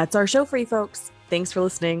 That's our show for you folks. Thanks for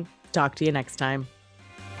listening. Talk to you next time.